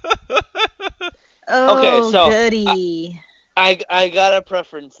 Oh, Okay, so, goody. I gotta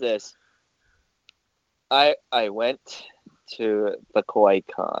preference this. I went to the Kawaii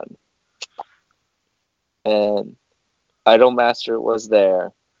Con and Idolmaster was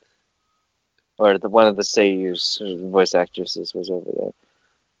there, or one of the seiyus, voice actresses, was over there.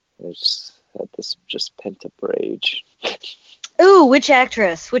 I just had this pent up rage. Ooh, which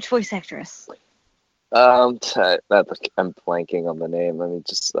actress? Which voice actress? I'm blanking on the name. Let me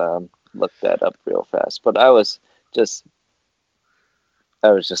just look that up real fast. But I was just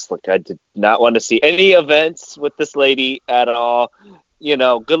like, I did not want to see any events with this lady at all.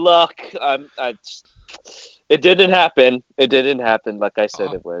 Good luck. It didn't happen. It didn't happen like I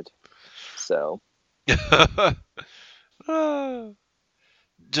said it would. So.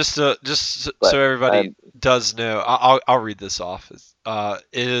 just But so everybody does know, I'll read this off. It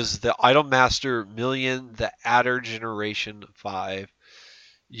is the Idolmaster Million, the Adder Generation 5,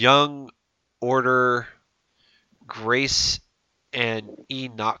 Young Order, Grace, and E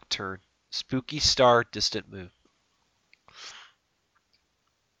Nocturne, Spooky Star, Distant Moon.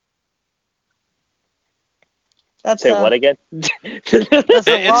 Say what again? That's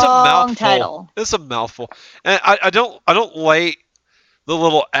a long title. It's a mouthful, and I don't like the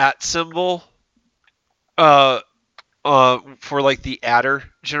little at symbol for like the adder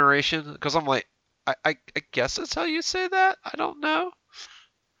generation, because I'm like, I guess that's how you say that. I don't know.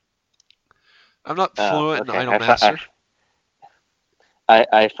 I'm not fluent in Idolmaster.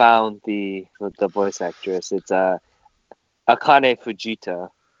 I found the voice actress. It's Akane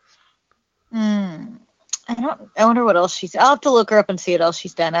Fujita. I wonder what else she's. I'll have to look her up and see what else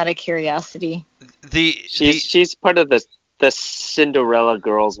she's done out of curiosity. She's part of the Cinderella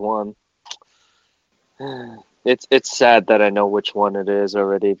Girls one. It's sad that I know which one it is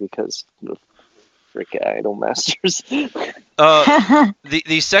already because freaking Idolmasters.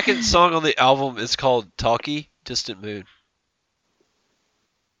 The second song on the album is called Talkie, Distant Moon.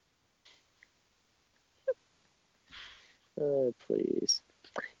 Oh, please.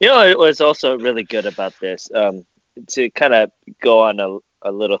 It was also really good about this. To kind of go on a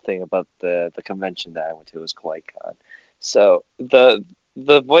little thing about the convention that I went to, was KawaiiCon. So the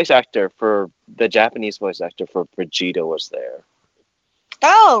voice actor for the Japanese voice actor for Vegeta was there.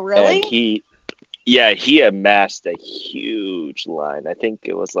 Oh, really? And he amassed a huge line. I think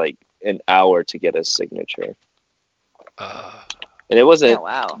it was like an hour to get his signature. And it wasn't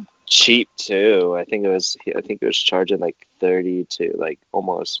cheap too. I think it was charging like 30 to like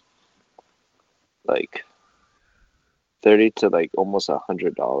almost like $30 to like almost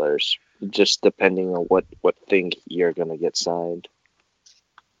 $100, just depending on what thing you're gonna get signed.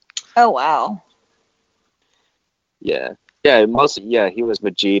 Oh wow. Yeah, he was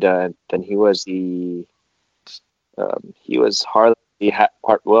Vegeta, and then he was Harley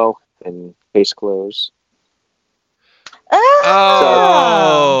Hartwell in Case Closed.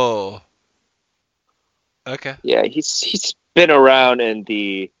 Oh. Okay. Yeah, he's been around in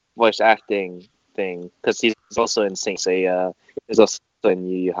the voice acting thing because he's also in Saint Seiya. He's also in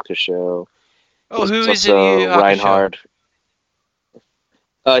Yu Yu Hakusho. Oh, who is in Yu Yu Hakusho? Reinhardt.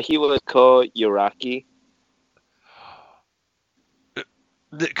 He was Ko Uraki.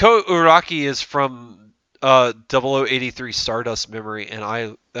 Ko Uraki is from 0083 Stardust Memory,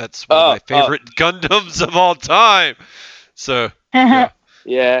 and that's one of my favorite Gundams of all time. So yeah,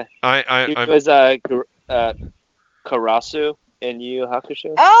 he was Karasu in Yu Yu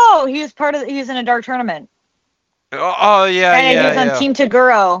Hakusho. Oh, he was in a dark tournament. Oh yeah, and he was on Team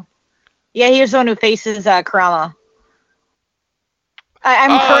Taguro. Yeah, he was the one who faces Kurama.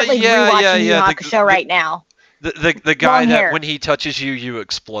 I'm currently yeah, rewatching Yu Yu the, Hakusho right now. the guy Long that hair. when he touches you, you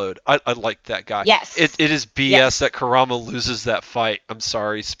explode. I like that guy. Yes. It is BS Yes. that Kurama loses that fight. I'm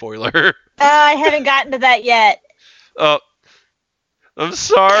sorry, spoiler. I haven't gotten to that yet. I'm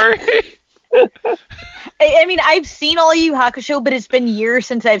sorry. I mean, I've seen all Yu Yu Hakusho, but it's been years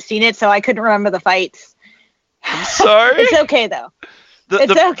since I've seen it, so I couldn't remember the fights. I'm sorry. It's okay though.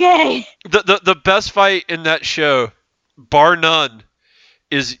 It's the, okay. the best fight in that show, bar none,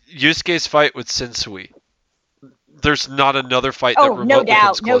 is Yusuke's fight with Sensui. There's not another fight that remotely no doubt,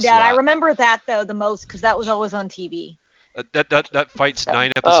 comes no close doubt. to I that. remember that though the most because that was always on TV. That fight's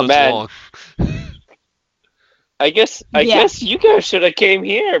 9 Oh, episodes man. long. I guess you guys should have came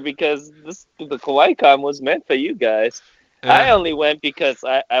here because the KawaiiCon was meant for you guys. Yeah. I only went because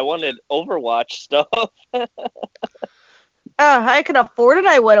I wanted Overwatch stuff. Oh, I could afford it.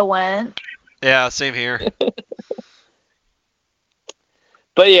 I would have went. Yeah, same here.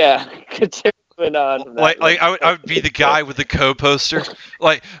 But yeah, continuing on. From that Like I would be the guy with the co-poster.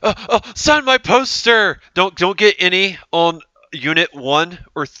 Like, sign my poster. Don't get any on Unit 1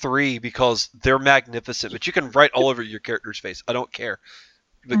 or 3 because they're magnificent. But you can write all over your character's face. I don't care.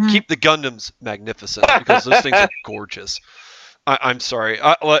 But keep the Gundams magnificent because those things are gorgeous. I'm sorry.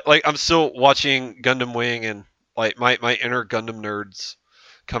 I'm still watching Gundam Wing and like my inner Gundam nerds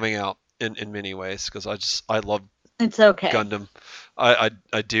coming out in many ways because I love It's okay. Gundam. I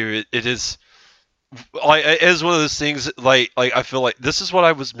do. It is like it is one of those things like I feel like this is what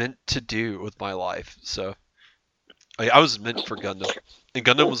I was meant to do with my life. So like, I was meant for Gundam, and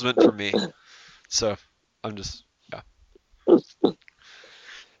Gundam was meant for me. So I'm just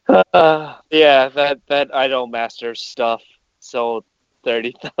yeah, that Idolmaster stuff sold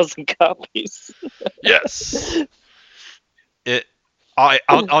 30,000 copies. yes.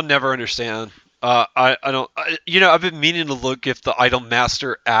 I'll never understand. I don't. I've been meaning to look if the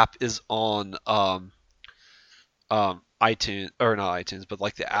Idolmaster app is on iTunes or not iTunes, but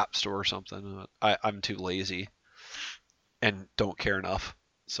like the App Store or something. I'm too lazy and don't care enough.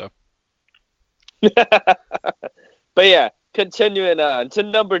 So. But yeah, continuing on to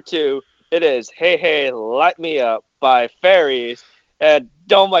number 2, it is "Hey Hey Light Me Up" by Fairies, and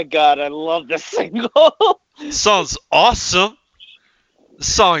oh my god, I love this single. Sounds awesome. The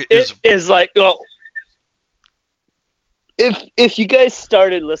song It is like, well, if you guys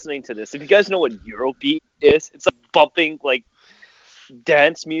started listening to this, if you guys know what Eurobeat is, it's a bumping like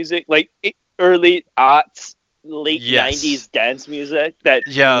dance music, like early aughts, late Yes. 90s dance music that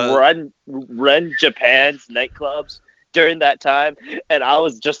Yeah. run Japan's nightclubs during that time, and I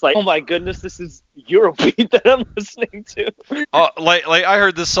was just like, oh my goodness, this is Eurobeat that I'm listening to. Like I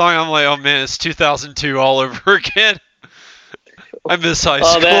heard this song, I'm like, oh man, it's 2002 all over again. I miss high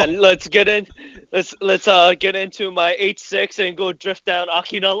school. Oh man, let's get into my H6 and go drift down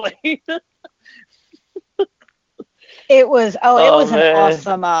Akina Lane. It was man.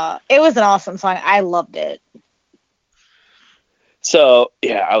 it was an awesome song. I loved it. So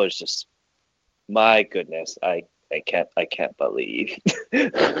yeah, I was just, my goodness, I can't believe.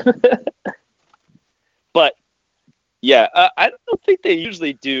 But yeah, I don't think they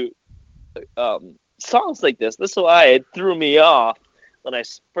usually do songs like this. This is why it threw me off when I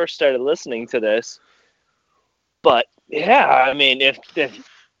first started listening to this. But yeah, I mean, if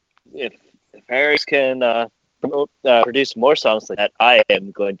Harris can produce more songs like that, I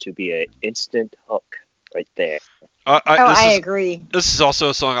am going to be an instant hook right there. I agree. This is also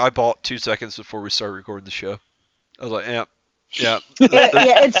a song I bought 2 seconds before we started recording the show. I was like, yeah. Yeah,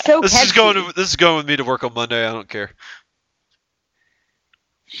 it's so This is catchy. this is going with me to work on Monday. I don't care.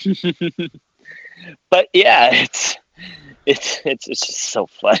 But yeah, it's just so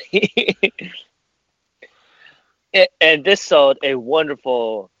funny. And this sold a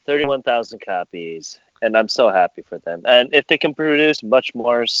wonderful 31,000 copies, and I'm so happy for them. And if they can produce much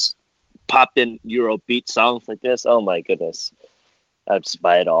more pop-in Eurobeat songs like this, oh my goodness, I'd just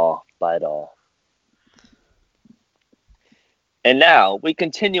buy it all. And now we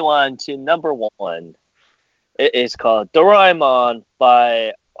continue on to number 1. It is called Doraemon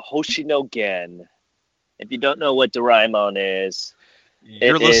by Hoshino Gen. If you don't know what Doraemon is,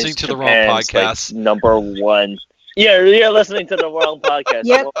 You're listening to the wrong podcast. Like, number 1. Yeah, you're listening to the wrong podcast.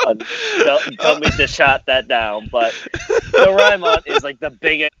 Yep. Don't me to shut that down. But Doraemon is like the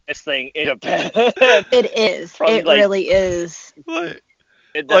biggest thing in Japan. It is. From, It like, really is.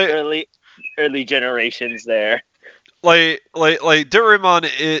 In the early generations there. Like Doraemon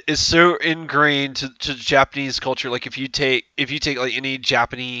is so ingrained to Japanese culture. Like if you take like any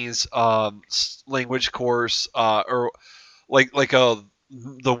Japanese language course or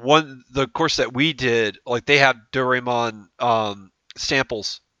the course that we did, like they have Doraemon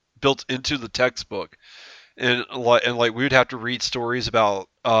samples built into the textbook, and like we would have to read stories about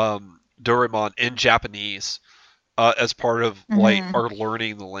Doraemon in Japanese as part of like Mhm. our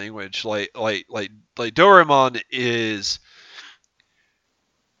learning the language. Like Doraemon is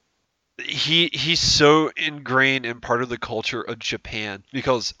he's so ingrained in part of the culture of Japan,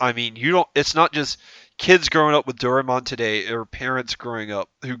 because I mean you don't it's not just kids growing up with Doraemon today or parents growing up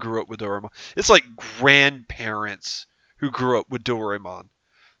who grew up with Doraemon. It's like grandparents who grew up with Doraemon.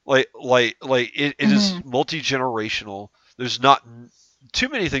 It is Mhm. multi-generational. There's not too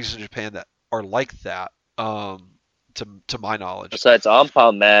many things in Japan that are like that, to my knowledge. Besides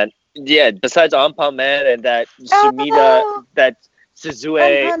Anpan Man, yeah. Besides Anpan Man and that Sumida, Oh, that Suzue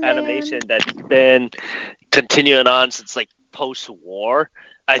Pun animation Man. that's been continuing on since like post-war.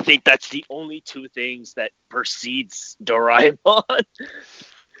 I think that's the only two things that precedes Doraemon.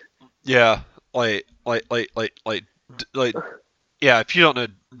 Yeah, like yeah. If you don't know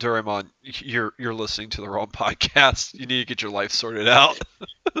Doraemon, you're listening to the wrong podcast. You need to get your life sorted out.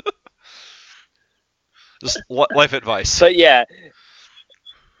 Just life advice. But yeah,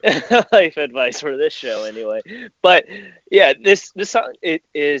 life advice for this show anyway. But yeah, this song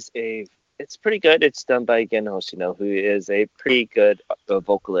it's pretty good. It's done by Gen Hoshino, who is a pretty good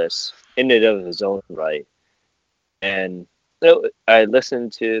vocalist in and of his own right. And I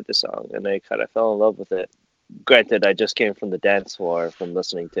listened to the song and I kind of fell in love with it. Granted, I just came from the dance floor from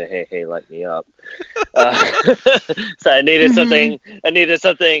listening to "Hey Hey Light Me Up," so I needed Mhm. something. I needed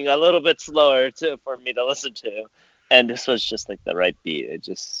something a little bit slower for me to listen to, and this was just like the right beat.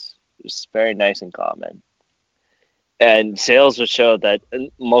 It's very nice and common. And sales would show that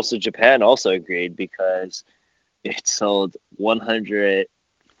most of Japan also agreed because it sold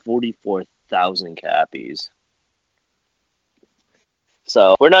 144,000 copies.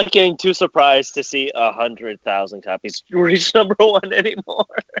 So we're not getting too surprised to see 100,000 copies reach number one anymore.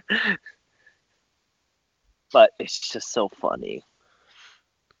 But it's just so funny.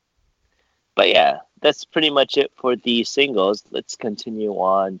 But yeah, that's pretty much it for the singles. Let's continue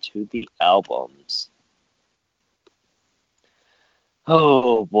on to the albums.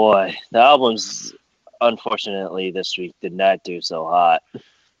 Oh boy, the albums unfortunately this week did not do so hot.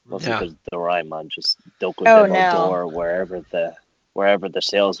 Mostly Yeah, because Doraemon just Oh Dokudemo no. Door wherever the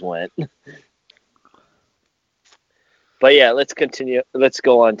sales went. But yeah, let's continue. Let's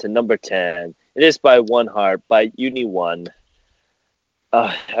go on to number 10. It is by One Heart by Uni One.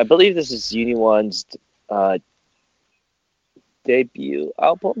 I believe this is Uni One's uh, debut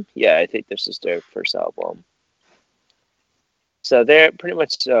album. Yeah, I think this is their first album. So they're pretty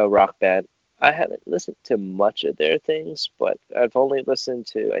much a rock band. I haven't listened to much of their things, but I've only listened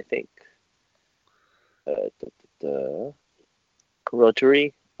to I think the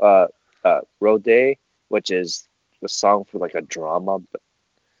Rotary, Rode, which is a song for like a drama,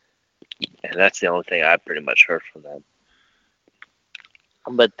 and that's the only thing I've pretty much heard from them.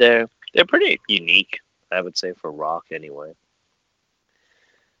 But they're pretty unique, I would say, for rock anyway.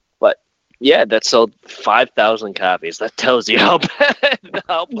 But yeah, that sold 5,000 copies. That tells you how bad the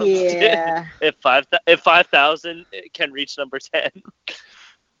albums did. Yeah. If 5,000 can reach number 10.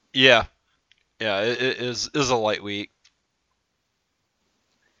 yeah, yeah. It is a light week.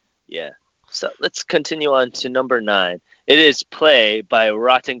 Yeah. So let's continue on to number 9. It is Play by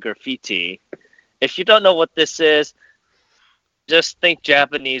Rotten Graffiti. If you don't know what this is, just think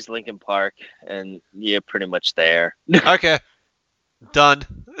Japanese Linkin Park, and you're pretty much there. Okay, done.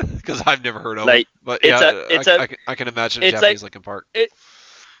 Because I've never heard of them. Like But it's a yeah, it's a I can imagine a it's like Japanese Linkin Park. it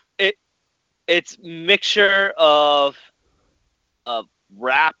it it's mixture of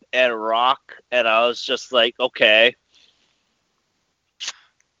rap and rock, and I was just like, okay.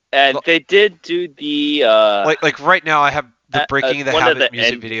 And L- they did do the like right now, I have the Breaking the one of Habit the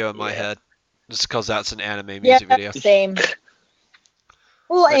music end. video in my Yeah, head, just because that's an anime Yeah, music video. same.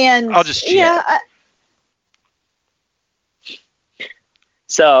 Well, But and I'll just cheat. yeah,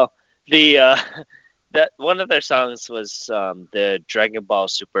 so the that one of their songs was the Dragon Ball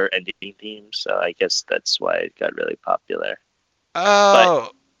Super ending theme, so I guess that's why it got really popular. But Oh,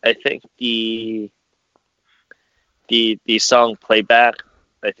 I think the song playback,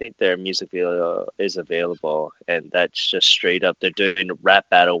 I think their music video is available, and that's just straight up. They're doing a rap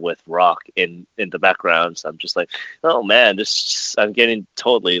battle with rock in the background. So I'm just like, oh man, I'm getting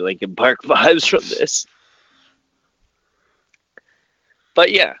totally Linkin Park vibes from this.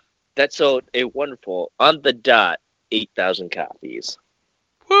 But yeah, that sold a wonderful on the dot 8,000 copies.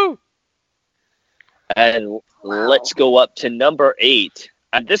 woo! And wow. let's go up to number 8.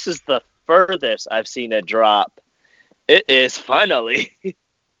 And this is the furthest I've seen a drop. It is finally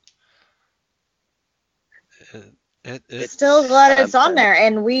Still glad it's on I'm- there,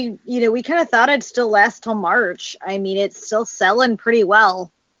 and we kind of thought it'd still last till March. I mean, it's still selling pretty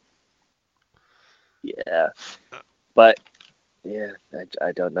well. Yeah, but yeah,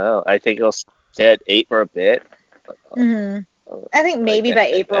 I don't know. I think it'll stay at 8 for a bit. Hmm I think maybe Like, by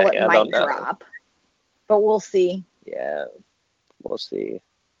April it I might don't know. drop, but we'll see. Yeah, we'll see.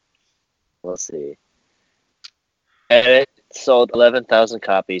 We'll see. And it sold 11,000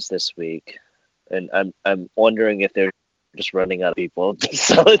 copies this week, and I'm wondering if they're just running out of people to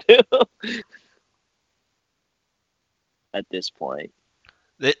sell it to at this point.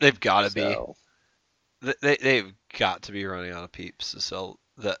 They've got to be. So, They've got to be running out of peeps to sell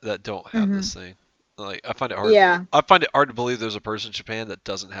that don't have Mhm. this thing. Like I find it hard. Yeah. I find it hard to believe there's a person in Japan that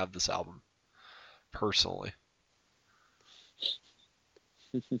doesn't have this album. Personally.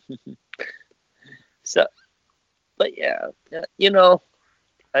 so, but yeah,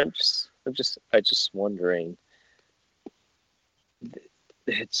 I'm just wondering.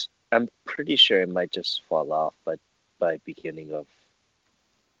 I'm pretty sure it might just fall off, but by beginning of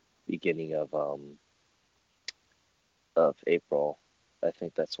April, I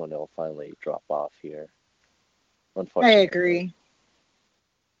think that's when it'll finally drop off here. I Unfortunately, agree.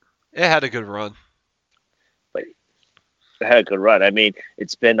 It had a good run. but it had a good run. I mean,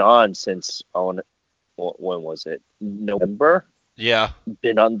 it's been on since when was it? November. Yeah.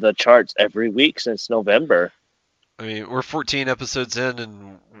 Been on the charts every week since November. I mean, we're 14 episodes in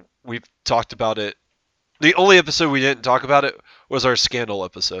and we've talked about it. The only episode we didn't talk about it was our scandal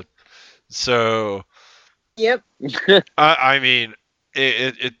episode. So, Yep. I mean,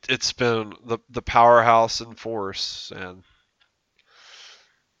 it's been the powerhouse in force, and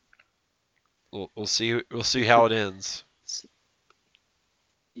we'll see how it ends.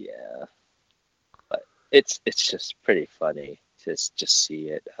 Yeah, but it's just pretty funny to just see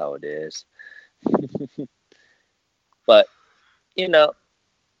it how it is. But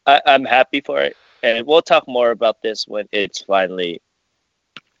I'm happy for it, and we'll talk more about this when it's finally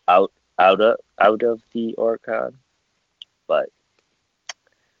out of the Oricon. But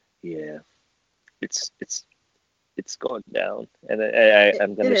yeah, it's going down, and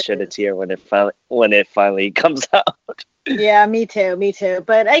I'm gonna It shed a is. tear when it finally comes out. Yeah, me too.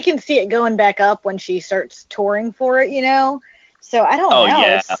 But I can see it going back up when she starts touring for it, So I don't Oh, know.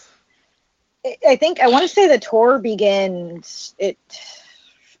 yeah. I think I want to say the tour begins.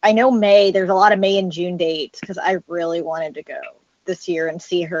 I know May. There's a lot of May and June dates because I really wanted to go this year and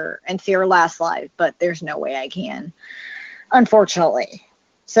see her last live, but there's no way I can, unfortunately.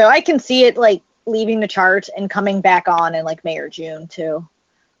 So I can see it like leaving the charts and coming back on in like May or June too.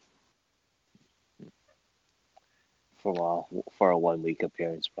 For a 1 week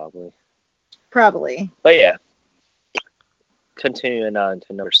appearance, probably. Probably. But yeah, continuing on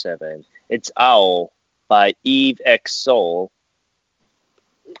to number 7, it's Owl by Eve X Soul.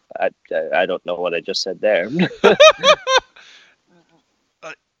 I don't know what I just said there.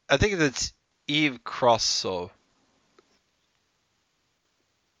 I think that's Eve Crosso.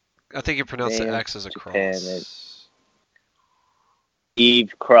 I think you pronounce the Man, X as a Japan,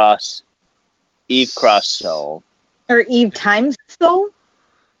 cross. Eve Soul. Or Eve Times Soul.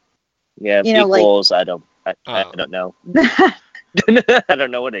 Yeah, Like- equals. I don't Oh. know. I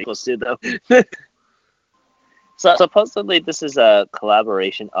don't know what it equals to though. So supposedly this is a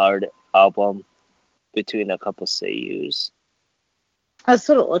collaboration art album between a couple seiyus. That's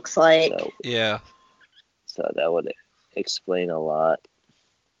what it looks like. Yeah. So that would explain a lot.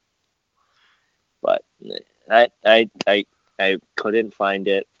 But I couldn't find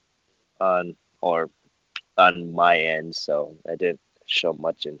it on my end, so I didn't show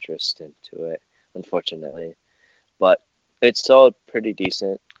much interest into it, unfortunately. But it sold pretty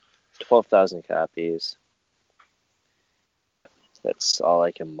decent, 12,000 copies. That's all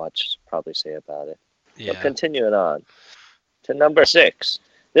I can probably say about it. Yeah. But continuing on to number 6.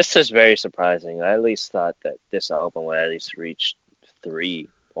 This is very surprising. I at least thought that this album would at least reach 3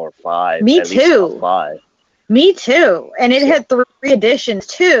 or 5. Me at least too. top 5. Me too. And it had 3 editions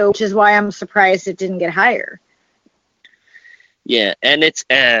too, which is why I'm surprised it didn't get higher. Yeah, and it's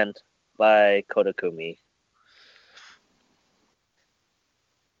 "And" by Kodakumi.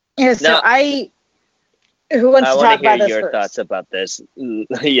 Yeah, so Now- who wants I to want talk to hear about this your first? thoughts about this.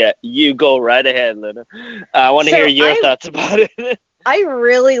 Yeah, you go right ahead, Luna. I want to So hear your I- thoughts about it. I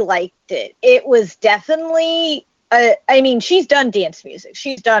really liked it. It was definitely, I mean, she's done dance music.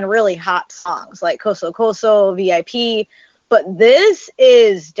 She's done really hot songs like Koso Koso, VIP, but this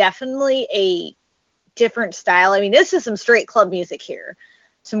is definitely a different style. I mean, this is some straight club music here.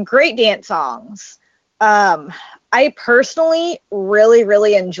 Some great dance songs. I personally really,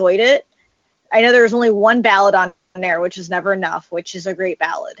 really enjoyed it. I know there was only one ballad on there, which is Never Enough, which is a great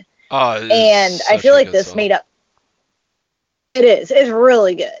ballad. Oh, it is And I such feel a like good this song. made up. It is. It's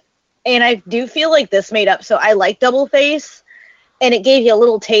really good. And I do feel like this made up. So I like Double Face, and it gave you a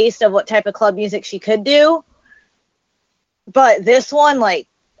little taste of what type of club music she could do. But this one, like,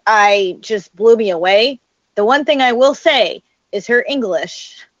 I just blew me away. The one thing I will say is her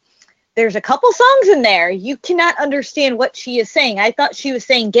English. There's a couple songs in there. You cannot understand what she is saying. I thought she was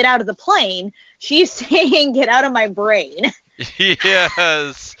saying, get out of the plane. She's saying, get out of my brain.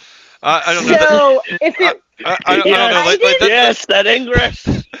 Yes. I don't know. So, if it, I don't know. I didn't- Yes, that English.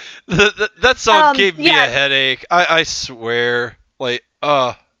 That song gave me yeah. a headache. I swear. Like,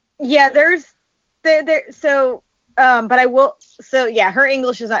 yeah, but I will, so yeah, her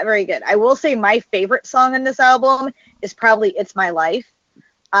English is not very good. I will say my favorite song in this album is probably It's My Life.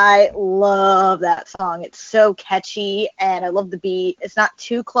 I love that song. It's so catchy, and I love the beat. It's not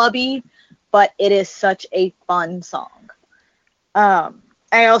too clubby, but it is such a fun song.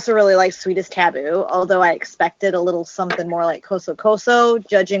 I also really like Sweetest Taboo, although I expected a little something more like Koso Koso,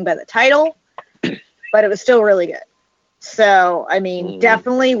 judging by the title, but it was still really good. So, I mean,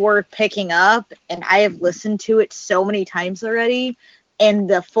 definitely worth picking up, and I have listened to it so many times already, and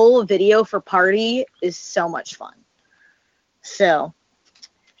the full video for Party is so much fun. So,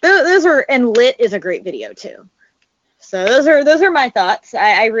 those are, and Lit is a great video too. So those are my thoughts.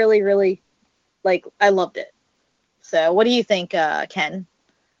 I really, really, like, I loved it. So what do you think, Ken?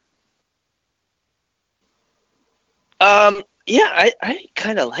 Yeah, I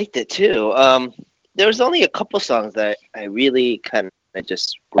kind of liked it too. There was only a couple songs that I really kind of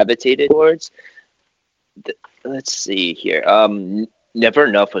just gravitated towards. Let's see here. Never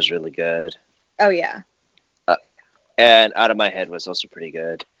Enough was really good, Oh yeah. and Out of My Head was also pretty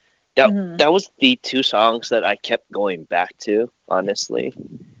good. That was the two songs that I kept going back to, honestly.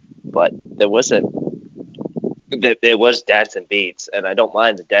 But there wasn't. There was dance and beats, and I don't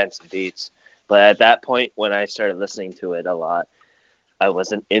mind the dance and beats. But at that point, when I started listening to it a lot, I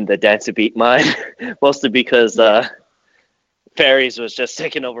wasn't in the dance and beat mind, mostly because Fairies was just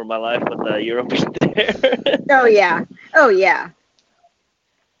taking over my life with the European there. Oh yeah. Oh yeah.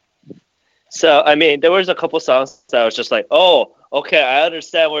 So, I mean, there was a couple songs that I was just like, oh, okay, I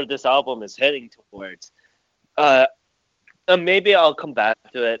understand where this album is heading towards. Maybe I'll come back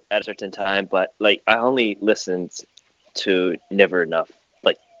to it at a certain time, but like I only listened to Never Enough,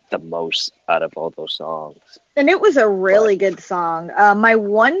 like the most out of all those songs. And it was a really good song. My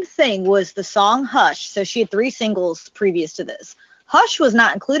one thing was the song Hush. So she had 3 singles previous to this. Hush was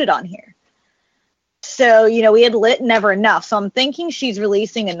not included on here. So, you know, we had Lit, Never Enough. So I'm thinking she's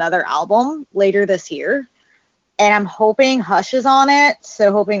releasing another album later this year. And I'm hoping Hush is on it.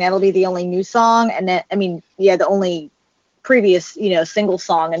 So hoping that'll be the only new song. And then, I mean, yeah, the only previous, you know, single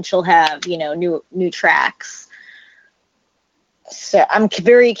song. And she'll have, you know, new tracks. So I'm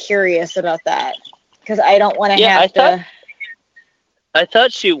very curious about that. Because I don't want to have to... I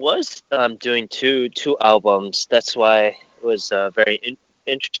thought she was doing two albums. That's why it was very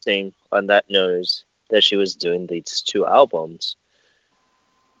interesting on that news that she was doing these 2 albums.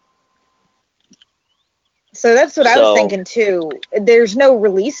 So that's what I was thinking too. There's no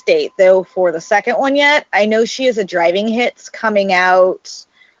release date though for the second one yet. I know she has a Driving Hits coming out,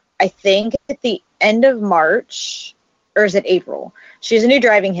 I think at the end of March, or is it April? She has a new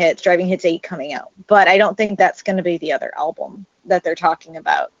Driving Hits 8 coming out, but I don't think that's going to be the other album that they're talking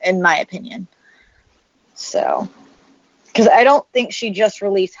about, in my opinion. So, because I don't think she just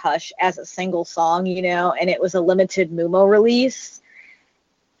released Hush as a single song, you know, and it was a limited Mumo release.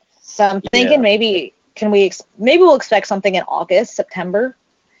 So I'm thinking maybe we'll expect something in August, September.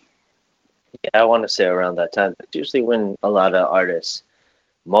 Yeah, I want to say around that time. It's usually when a lot of artists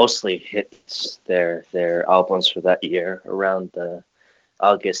mostly hits their albums for that year, around the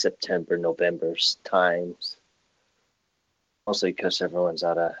August, September, November times. Mostly because everyone's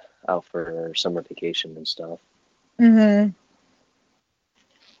out for summer vacation and stuff. Mm-hmm.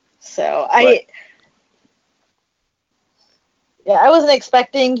 So I wasn't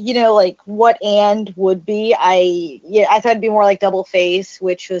expecting, you know, like what And would be. I thought it'd be more like Double Face,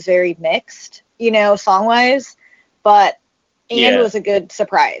 which was very mixed, you know, song wise, but And was a good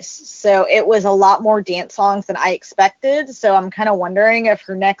surprise. So it was a lot more dance songs than I expected. So I'm kind of wondering if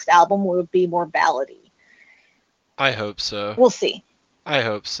her next album would be more ballady. I hope so. We'll see. I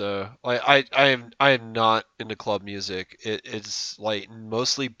hope so. Like I am not into club music. It's like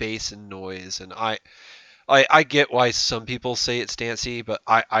mostly bass and noise, and I get why some people say it's dancey, but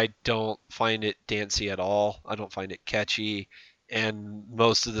I don't find it dancey at all. I don't find it catchy, and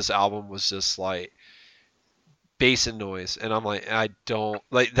most of this album was just like bass and noise, and I'm like, I don't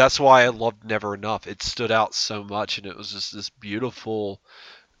like. That's why I loved Never Enough. It stood out so much, and it was just this beautiful,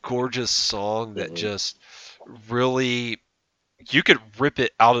 gorgeous song that Mhm. just really you could rip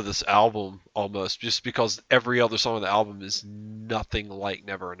it out of this album almost, just because every other song on the album is nothing like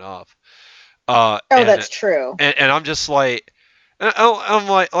Never Enough. Uh, Oh, and that's true. and I'm just like, I'm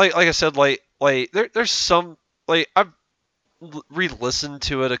like I said, there's some like I've re-listened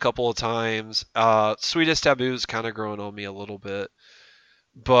to it a couple of times. Sweetest Taboo's kind of growing on me a little bit,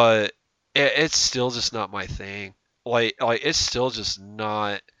 but it's still just not my thing. Like it's still just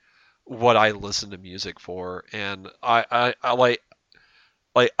not what I listen to music for, and I like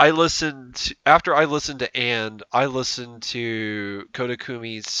I listened to, after I listened to And I listened to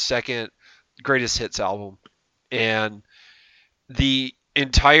Kodakumi's second greatest hits album, and the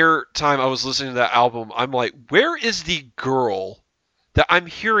entire time I was listening to that album, I'm like, where is the girl that I'm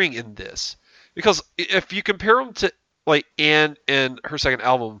hearing in this? Because if you compare them to like Anne and her second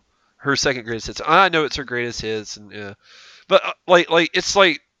album, her second greatest hits, I know it's her greatest hits, and yeah, but like it's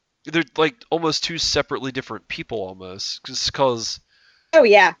like they're like almost two separately different people almost, just because Oh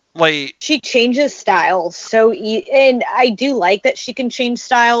yeah, like she changes styles and I do like that she can change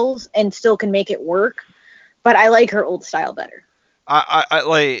styles and still can make it work. But I like her old style better. I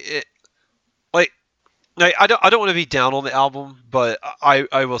like it, like I don't want to be down on the album, but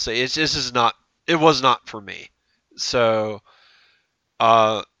I will say this is not, it was not for me. So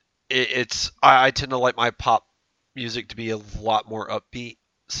uh, it's I tend to like my pop music to be a lot more upbeat.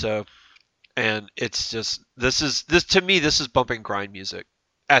 So and it's just this to me, this is bump and grind music.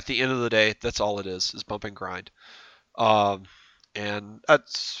 At the end of the day, that's all it is bump and grind. Um, and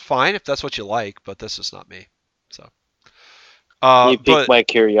that's fine if that's what you like, but that's just not me. So You piqued but my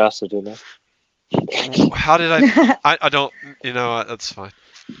curiosity now. how did I don't, that's fine.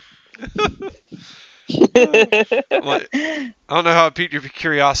 Like, I don't know how it piqued your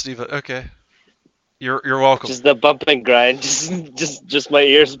curiosity, but okay. You're welcome. Just the bump and grind. Just my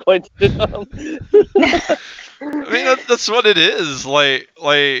ears pointed up. I mean, that's what it is.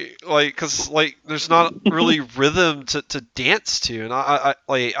 Cause like, there's not really rhythm to dance to, and I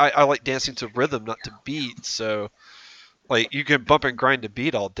like dancing to rhythm, not to beat. So, like, you can bump and grind to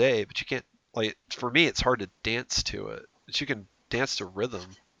beat all day, but you can't. Like, for me, it's hard to dance to it. But you can dance to rhythm.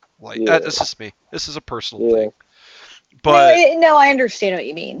 Like, Yeah. that's just me. This is a personal Yeah. thing. But no, I understand what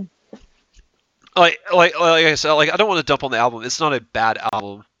you mean. like I said, like I don't want to dump on the album. It's not a bad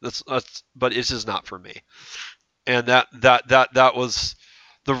album. That's but it's just not for me. And that was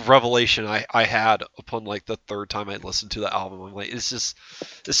the revelation I had upon like the third time I listened to the album. I'm like, this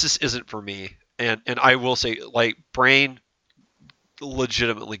just isn't for me. And I will say, like, Brain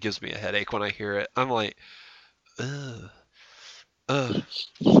legitimately gives me a headache when I hear it. I'm like, ugh, ugh.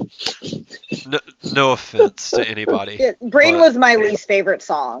 No offense to anybody. Yeah, Brain but was my least favorite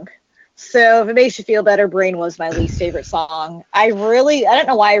song. So if it makes you feel better, Brain was my least favorite song. I don't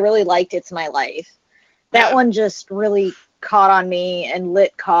know why I really liked It's My Life. That Yeah. one just really caught on me, and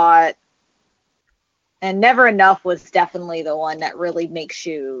Lit caught. And Never Enough was definitely the one that really makes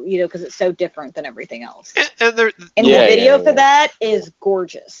you, because it's so different than everything else. And there, And Yeah, the video yeah, for yeah. that is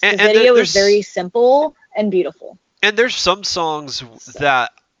gorgeous. The And video is there's- very simple and beautiful. and there's some songs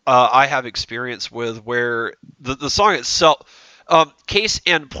that I have experience with where the song itself, case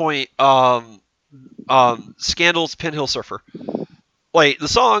in point, Scandal's Pinhill Surfer. Like, the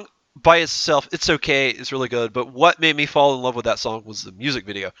song by itself, it's okay, it's really good, but what made me fall in love with that song was the music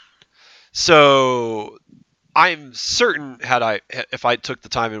video. So I'm certain if I took the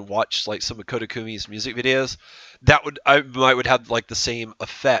time and watched like some of Kodakumi's music videos, I would have like the same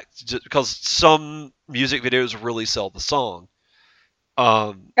effect, just because some music videos really sell the song.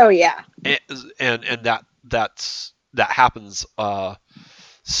 Um, Oh yeah. and that happens.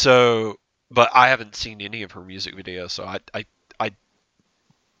 So, but I haven't seen any of her music videos, so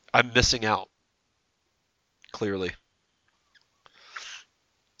I'm missing out clearly.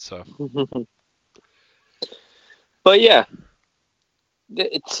 So But yeah,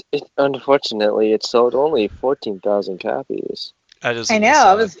 unfortunately it sold only 14,000 copies. that is. I A know. little I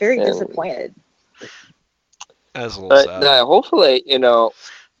sad. was very And- disappointed. That is a little But sad. hopefully,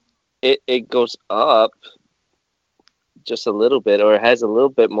 it goes up just a little bit, or has a little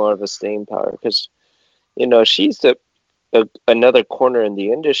bit more of a staying power, because she's another corner in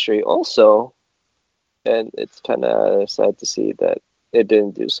the industry also, and it's kind of sad to see that it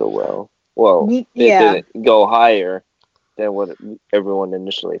didn't do so well. Well, Yeah. it didn't go higher than what everyone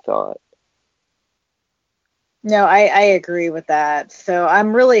initially thought. No, I agree with that. So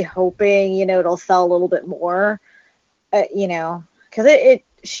I'm really hoping, it'll sell a little bit more, because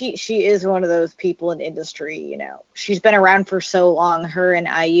she is one of those people in the industry, you know. She's been around for so long, her and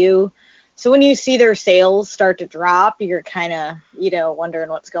IU. So when you see their sales start to drop, you're kind of, you know, wondering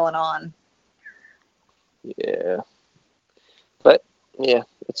what's going on. Yeah. But yeah,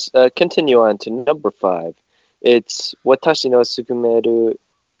 let's continue on to number 5. It's Watashi no Sukumeru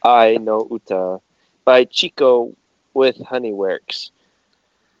Ai no Uta by Chico with Honeyworks.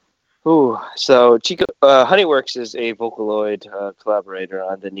 Ooh, so Chico Honeyworks is a Vocaloid collaborator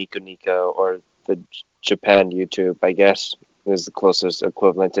on the Nico Nico, or the Japan YouTube, I guess, is the closest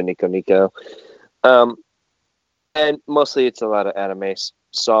equivalent to Nico Nico. And mostly it's a lot of anime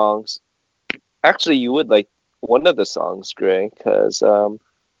songs. Actually, you would like one of the songs, Gray, because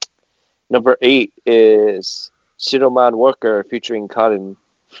number 8 is Shiroman Worker featuring Cotton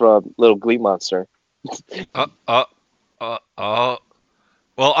from Little Glee Monster.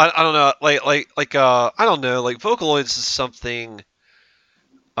 Well, I don't know, I don't know, like Vocaloids is something.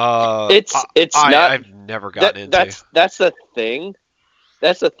 I've never gotten into. That's the thing.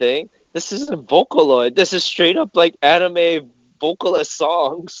 That's the thing. This isn't Vocaloid. This is straight up like anime vocalist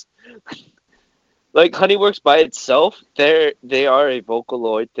songs. Like Honeyworks by itself, they are a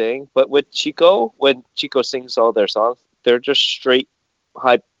Vocaloid thing, but with Chico, when Chico sings all their songs, they're just straight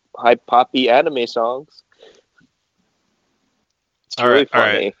high poppy anime songs. It's really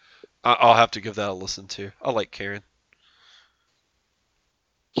funny. All right. I'll have to give that a listen too. I like Karen.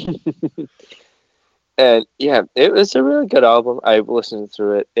 And yeah, it was a really good album. I've listened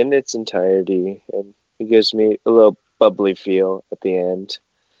through it in its entirety, and it gives me a little bubbly feel at the end,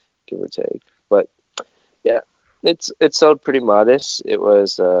 give or take. But yeah, it sold pretty modest. It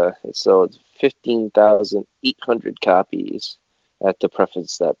sold 15,800 copies. I have to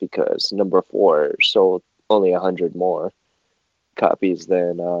preface that because number 4 sold only 100 more copies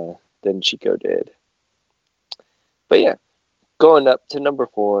than Chico did. But yeah, going up to number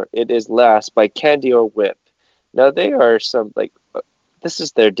 4, it is Last by Candy or Whip. Now they are this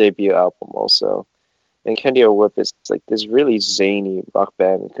is their debut album also. And Candy or Whip is like this really zany rock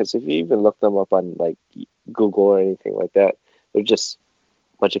band, because if you even look them up on like Google or anything like that, they're just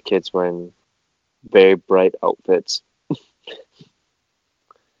a bunch of kids wearing very bright outfits.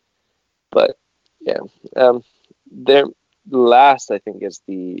 But yeah, their Last, I think, is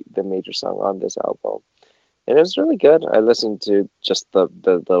the major song on this album, and it was really good. I listened to just the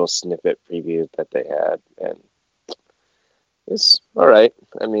little snippet preview that they had, and it's all right.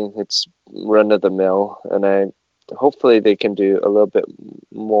 I mean, it's run of the mill, and hopefully they can do a little bit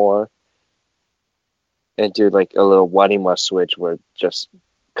more and do like a little Wanima switch where it just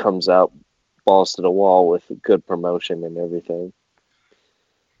comes out balls to the wall with good promotion and everything.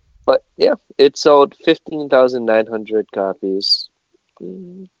 But yeah, it sold 15,900 copies.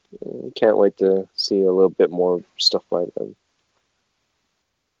 Can't wait to see a little bit more stuff by them.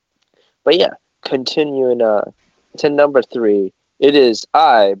 But yeah, continuing to number 3, it is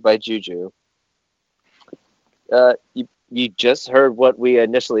I by Juju. You just heard what we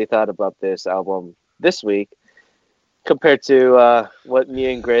initially thought about this album this week, compared to what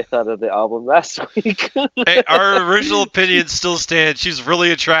me and Gray thought of the album last week. Hey, our original opinion still stands. She's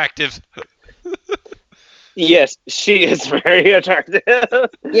really attractive. Yes, she is very attractive.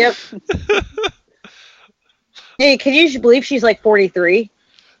 Yep. Hey, can you believe she's like 43?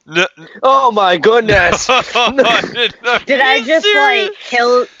 No. Oh my goodness! Did I just like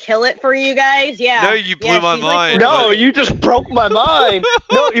kill it for you guys? Yeah. No, you blew my mind. No, you just broke my mind.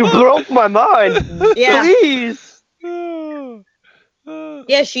 No, you broke my mind. Yeah. Please.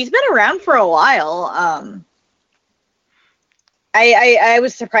 Yeah, she's been around for a while. I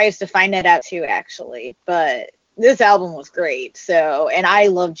was surprised to find that out too, actually. But this album was great. So, and I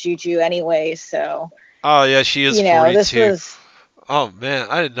love Juju anyway. So. Oh yeah, she is 42. This was. Oh man,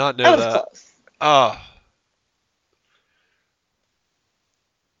 I did not know that. Close. Oh.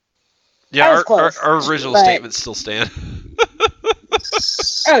 Yeah, our original statements still stand.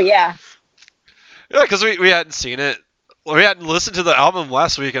 Oh yeah. Yeah, because we hadn't seen it. We hadn't listened to the album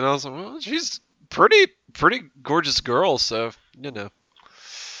last week, and I was like, well, she's pretty gorgeous girl, so, you know.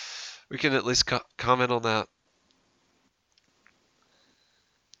 We can at least comment on that.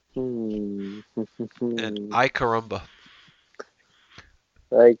 And Ay Caramba.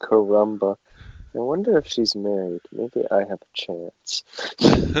 Ay Caramba. I wonder if she's married. Maybe I have a chance.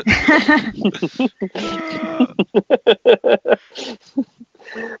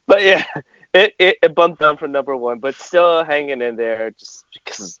 But yeah, it bumped down from number 1, but still hanging in there just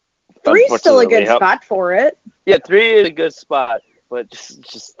because. 3's still a good spot for it. Yeah, 3 is a good spot, but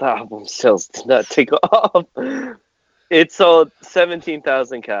just the album sales did not take off. It sold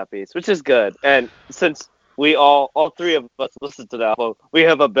 17,000 copies, which is good. And since we all three of us listen to the album, we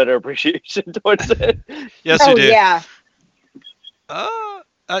have a better appreciation towards it. Yes, Oh we do. yeah.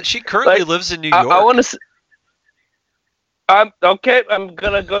 She currently Like, lives in New I York. want to. I'm okay. I'm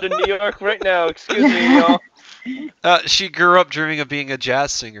gonna go to New York right now. Excuse me, y'all. She grew up dreaming of being a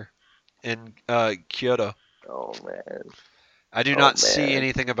jazz singer in Kyoto. Oh man. I do Oh, not see man.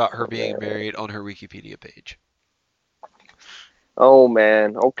 anything about her Oh, being man. married on her Wikipedia page. Oh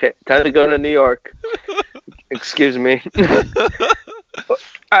man. Okay, time to go to New York. Excuse me.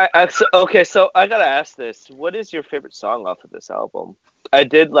 Okay, so I gotta ask this: what is your favorite song off of this album? I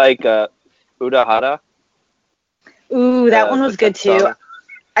did like Urahara. Ooh, that one was good too. song.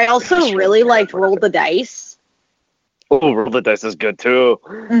 I also really liked Roll the Dice. Oh, Roll the Dice is good too.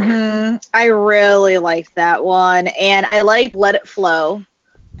 I really liked that one, and I liked Let It Flow.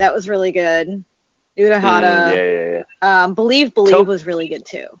 That was really good. Urahara. Yeah. Believe was really good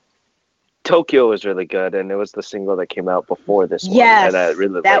too. Tokyo was really good, and it was the single that came out before this one. Yes, And I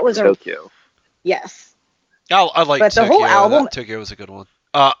really that liked was Tokyo. Yes. I like But the Tokyo. whole album- Tokyo was a good one.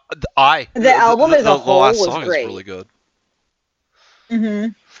 The album as a the whole last was song great. is really good.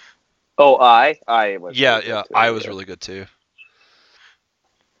 Oh, I was Yeah, really good too, I was really good too.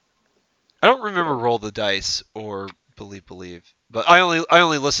 I don't remember Roll the Dice or Believe, but I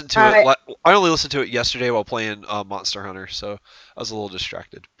only listened to it. I only listened to it yesterday while playing Monster Hunter, so I was a little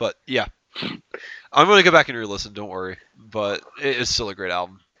distracted. But yeah, I'm gonna go back and re-listen. Don't worry, but it's still a great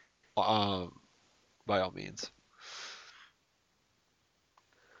album, by all means.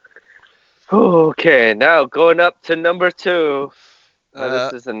 Okay, now going up to number 2.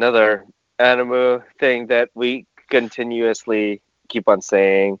 This is another anime thing that we continuously keep on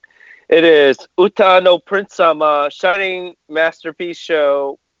saying. It is Uta no Prince Sama Shining Masterpiece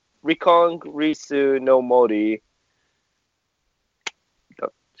Show Recalling Risu no Mori.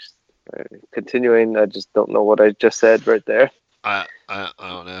 Continuing, I just don't know what I just said right there. I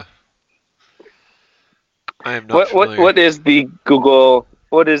don't know. I am not familiar. What is the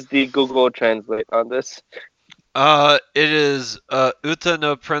Google Translate on this? It is Uta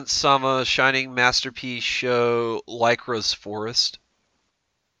no Prince Sama Shining Masterpiece Show Lycra's Forest.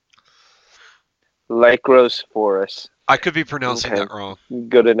 Lycra's Forest. I could be pronouncing that wrong.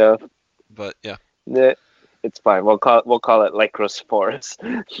 Good enough. But yeah. It's fine. We'll call it Lycra's Forest.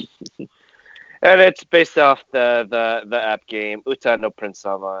 And it's based off the app game Uta no Prince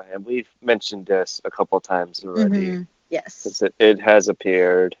Sama, and we've mentioned this a couple times already. Yes. It has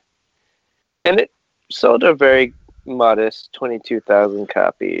appeared, and it sold a very modest 22,000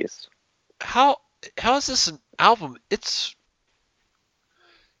 copies. How is this an album? It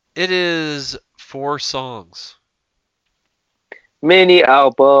is 4 songs. Mini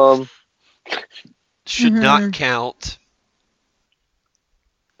album. Should not count.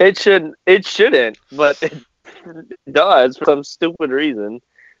 It shouldn't, but it does for some stupid reason.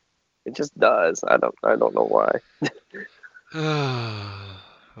 It just does. I don't know why. Oh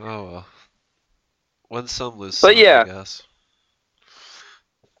well. Win some, lose But some, yeah. I guess.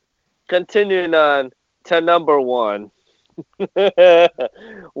 Continuing on to number 1.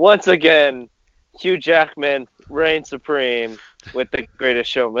 Once again, Hugh Jackman reigns supreme with The Greatest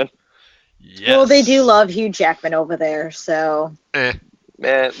Showman. Yes. Well, they do love Hugh Jackman over there, so.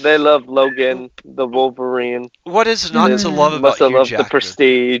 Man, they love Logan, the Wolverine. What is not to love about Must have Hugh loved Jackman? the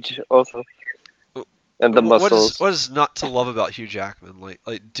Prestige also, and the muscles. What is not to love about Hugh Jackman? Like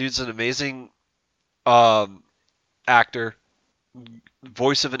dude's an amazing actor,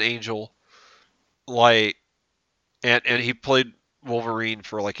 voice of an angel, and he played Wolverine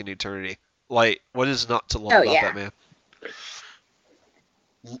for like an eternity. Like, what is not to love about that man?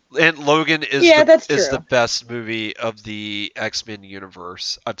 And Logan is the best movie of the X-Men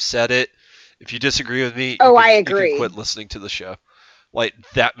universe. I've said it. If you disagree with me, I agree. You can quit listening to the show. Like,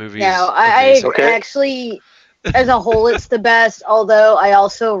 that movie is I amazing. agree. Actually, as a whole, it's the best. Although I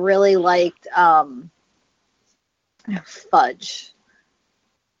also really liked Fudge.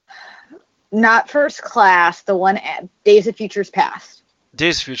 Not First Class, the one at Days of Futures Past.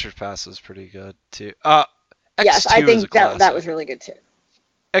 Days of Futures Past is pretty good too. Yes, I think that was really good too.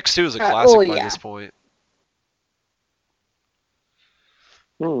 X2 is a classic by this point.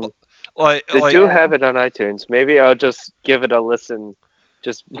 They do have it on iTunes. Maybe I'll just give it a listen,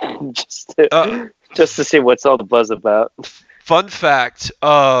 just to see what's all the buzz about. Fun fact: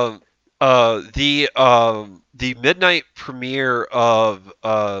 the midnight premiere of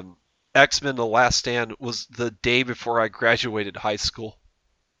X-Men: The Last Stand was the day before I graduated high school.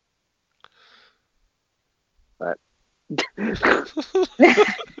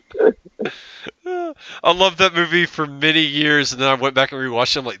 I loved that movie for many years, and then I went back and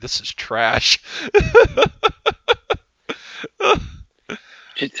rewatched it. I'm like, this is trash.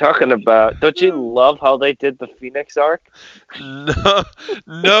 She's talking about. Don't you love how they did the Phoenix arc? No,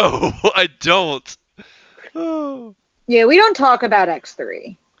 no, I don't. Oh, Yeah, we don't talk about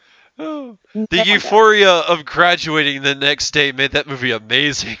X3. oh. No The one does. euphoria of graduating the next day made that movie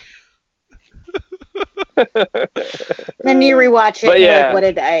amazing. Then you rewatch it But and you're like, yeah. what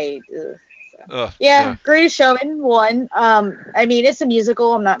did I do? Ugh, Yeah, Greatest Showman won. I mean, it's a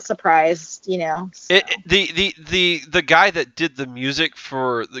musical. I'm not surprised, so. The guy that did the music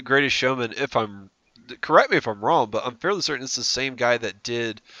for The Greatest Showman, correct me if I'm wrong, but I'm fairly certain it's the same guy that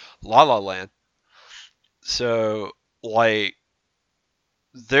did La La Land. So like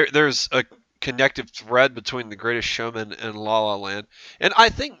there's a connective thread between The Greatest Showman and La La Land, and I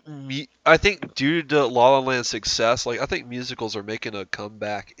think due to La La Land's success, like I think musicals are making a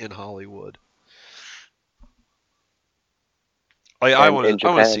comeback in Hollywood. Like I And want in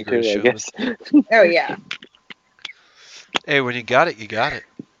to see Japan Greatest too, I Showman. guess. Oh, yeah. Hey, when you got it, you got it.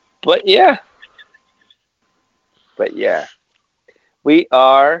 But yeah. We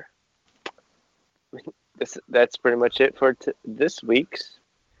are. That's pretty much it for this week's.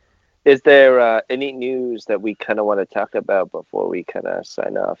 Is there any news that we kind of want to talk about before we kind of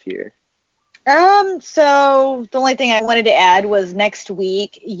sign off here? So the only thing I wanted to add was next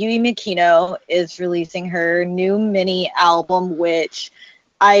week, Yui Mikino is releasing her new mini album, which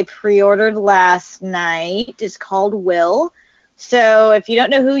I pre-ordered last night. It's called Will. So if you don't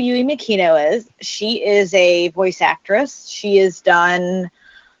know who Yui Mikino is, she is a voice actress. She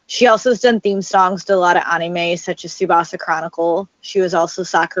also has done theme songs to a lot of anime, such as Tsubasa Chronicle. She was also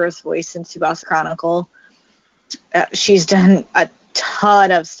Sakura's voice in Tsubasa Chronicle. She's done a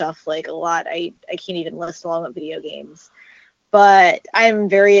ton of stuff, like a lot. I can't even list along with video games. But I'm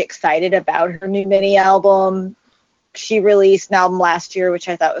very excited about her new mini album. She released an album last year, which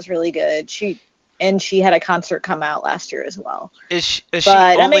I thought was really good. She had a concert come out last year as well.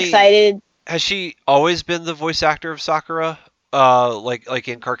 I'm excited. Has she always been the voice actor of Sakura? Like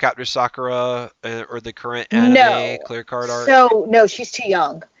in Cardcaptor Sakura or the current anime Clear Card arc? So no, she's too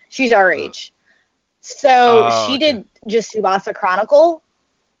young. She's our age. So she did just Tsubasa Chronicle.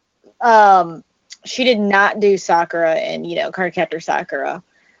 She did not do Sakura and Cardcaptor Sakura.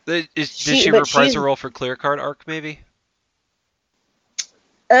 Did she reprise her role for Clear Card arc maybe?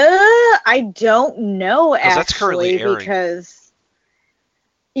 I don't know actually, that's currently airing. Because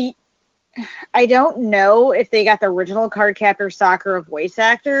I don't know if they got the original Cardcaptor Sakura voice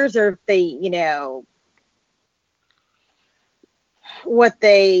actors or if they, what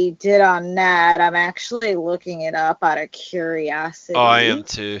they did on that. I'm actually looking it up out of curiosity. Oh, I am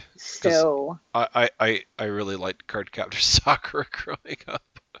too. So I really liked Cardcaptor Sakura growing up.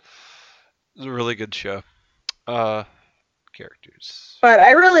 It was a really good show. Characters. But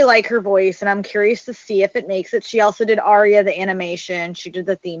I really like her voice, and I'm curious to see if it makes it. She also did Aria, the animation. She did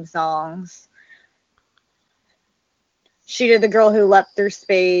the theme songs. She did The Girl Who Leapt Through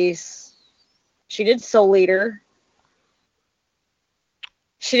Space. She did Soul Eater.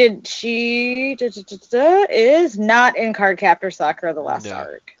 She is not in Cardcaptor Sakura the last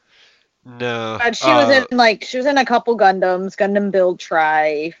arc. No. But she was in a couple Gundams, Gundam Build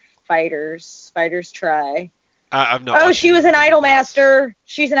Try, Fighters Try. I've not. She was an Idolmaster.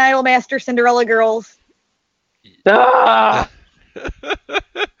 She's an Idolmaster Cinderella Girls. Ah!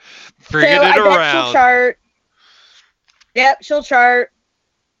 Bringing it around. She'll chart. Yep, she'll chart.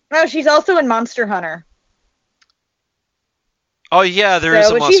 No, she's also in Monster Hunter. Oh yeah, there is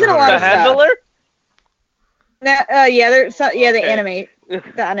a Monster Hunter. The handler? The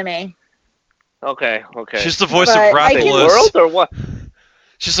anime. Okay. She's the voice of Rathalos. World or what?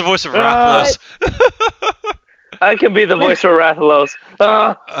 She's the voice of Rathalos. I can be the voice of Rathalos.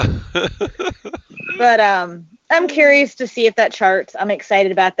 But I'm curious to see if that charts. I'm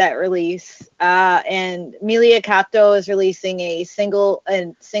excited about that release. And Milia Kato is releasing a single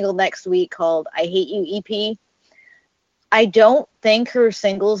next week called I Hate You EP. I don't think her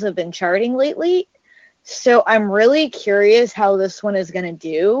singles have been charting lately, so I'm really curious how this one is going to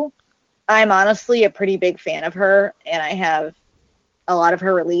do. I'm honestly a pretty big fan of her, and I have a lot of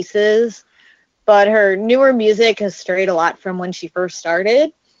her releases, but her newer music has strayed a lot from when she first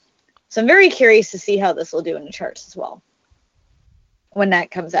started. So I'm very curious to see how this will do in the charts as well when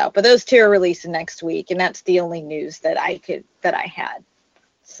that comes out. But those two are releasing next week, and that's the only news that I had.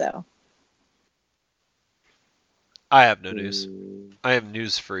 So I have no news. I am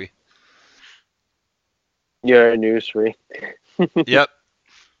news free. You're news free. Yep.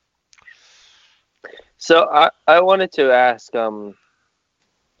 So I wanted to ask,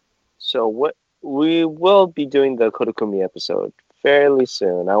 so what we will be doing the Kodokumi episode fairly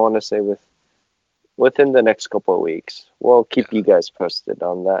soon. I want to say within the next couple of weeks. We'll keep you guys posted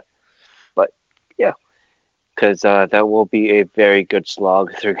on that. But yeah, because that will be a very good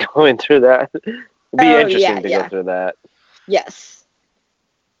slog through going through that. It'll be interesting to go through that. Yes.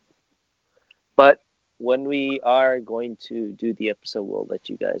 But when we are going to do the episode, we'll let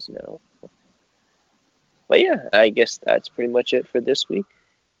you guys know. But yeah, I guess that's pretty much it for this week.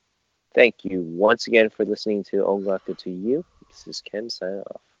 Thank you once again for listening to Ongaku to You. This is Ken signing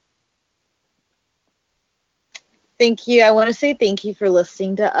off. Thank you. I want to say thank you for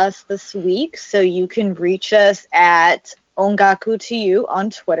listening to us this week. So you can reach us at Ongaku to You on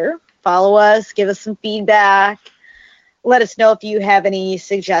Twitter. Follow us, give us some feedback. Let us know if you have any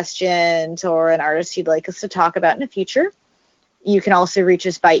suggestions or an artist you'd like us to talk about in the future. You can also reach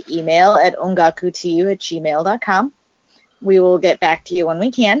us by email at ongakutoyou@gmail.com. We will get back to you when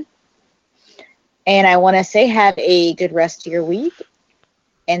we can. And I want to say have a good rest of your week.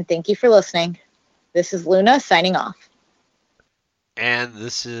 And thank you for listening. This is Luna signing off. And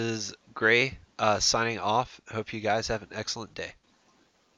this is Gray signing off. Hope you guys have an excellent day.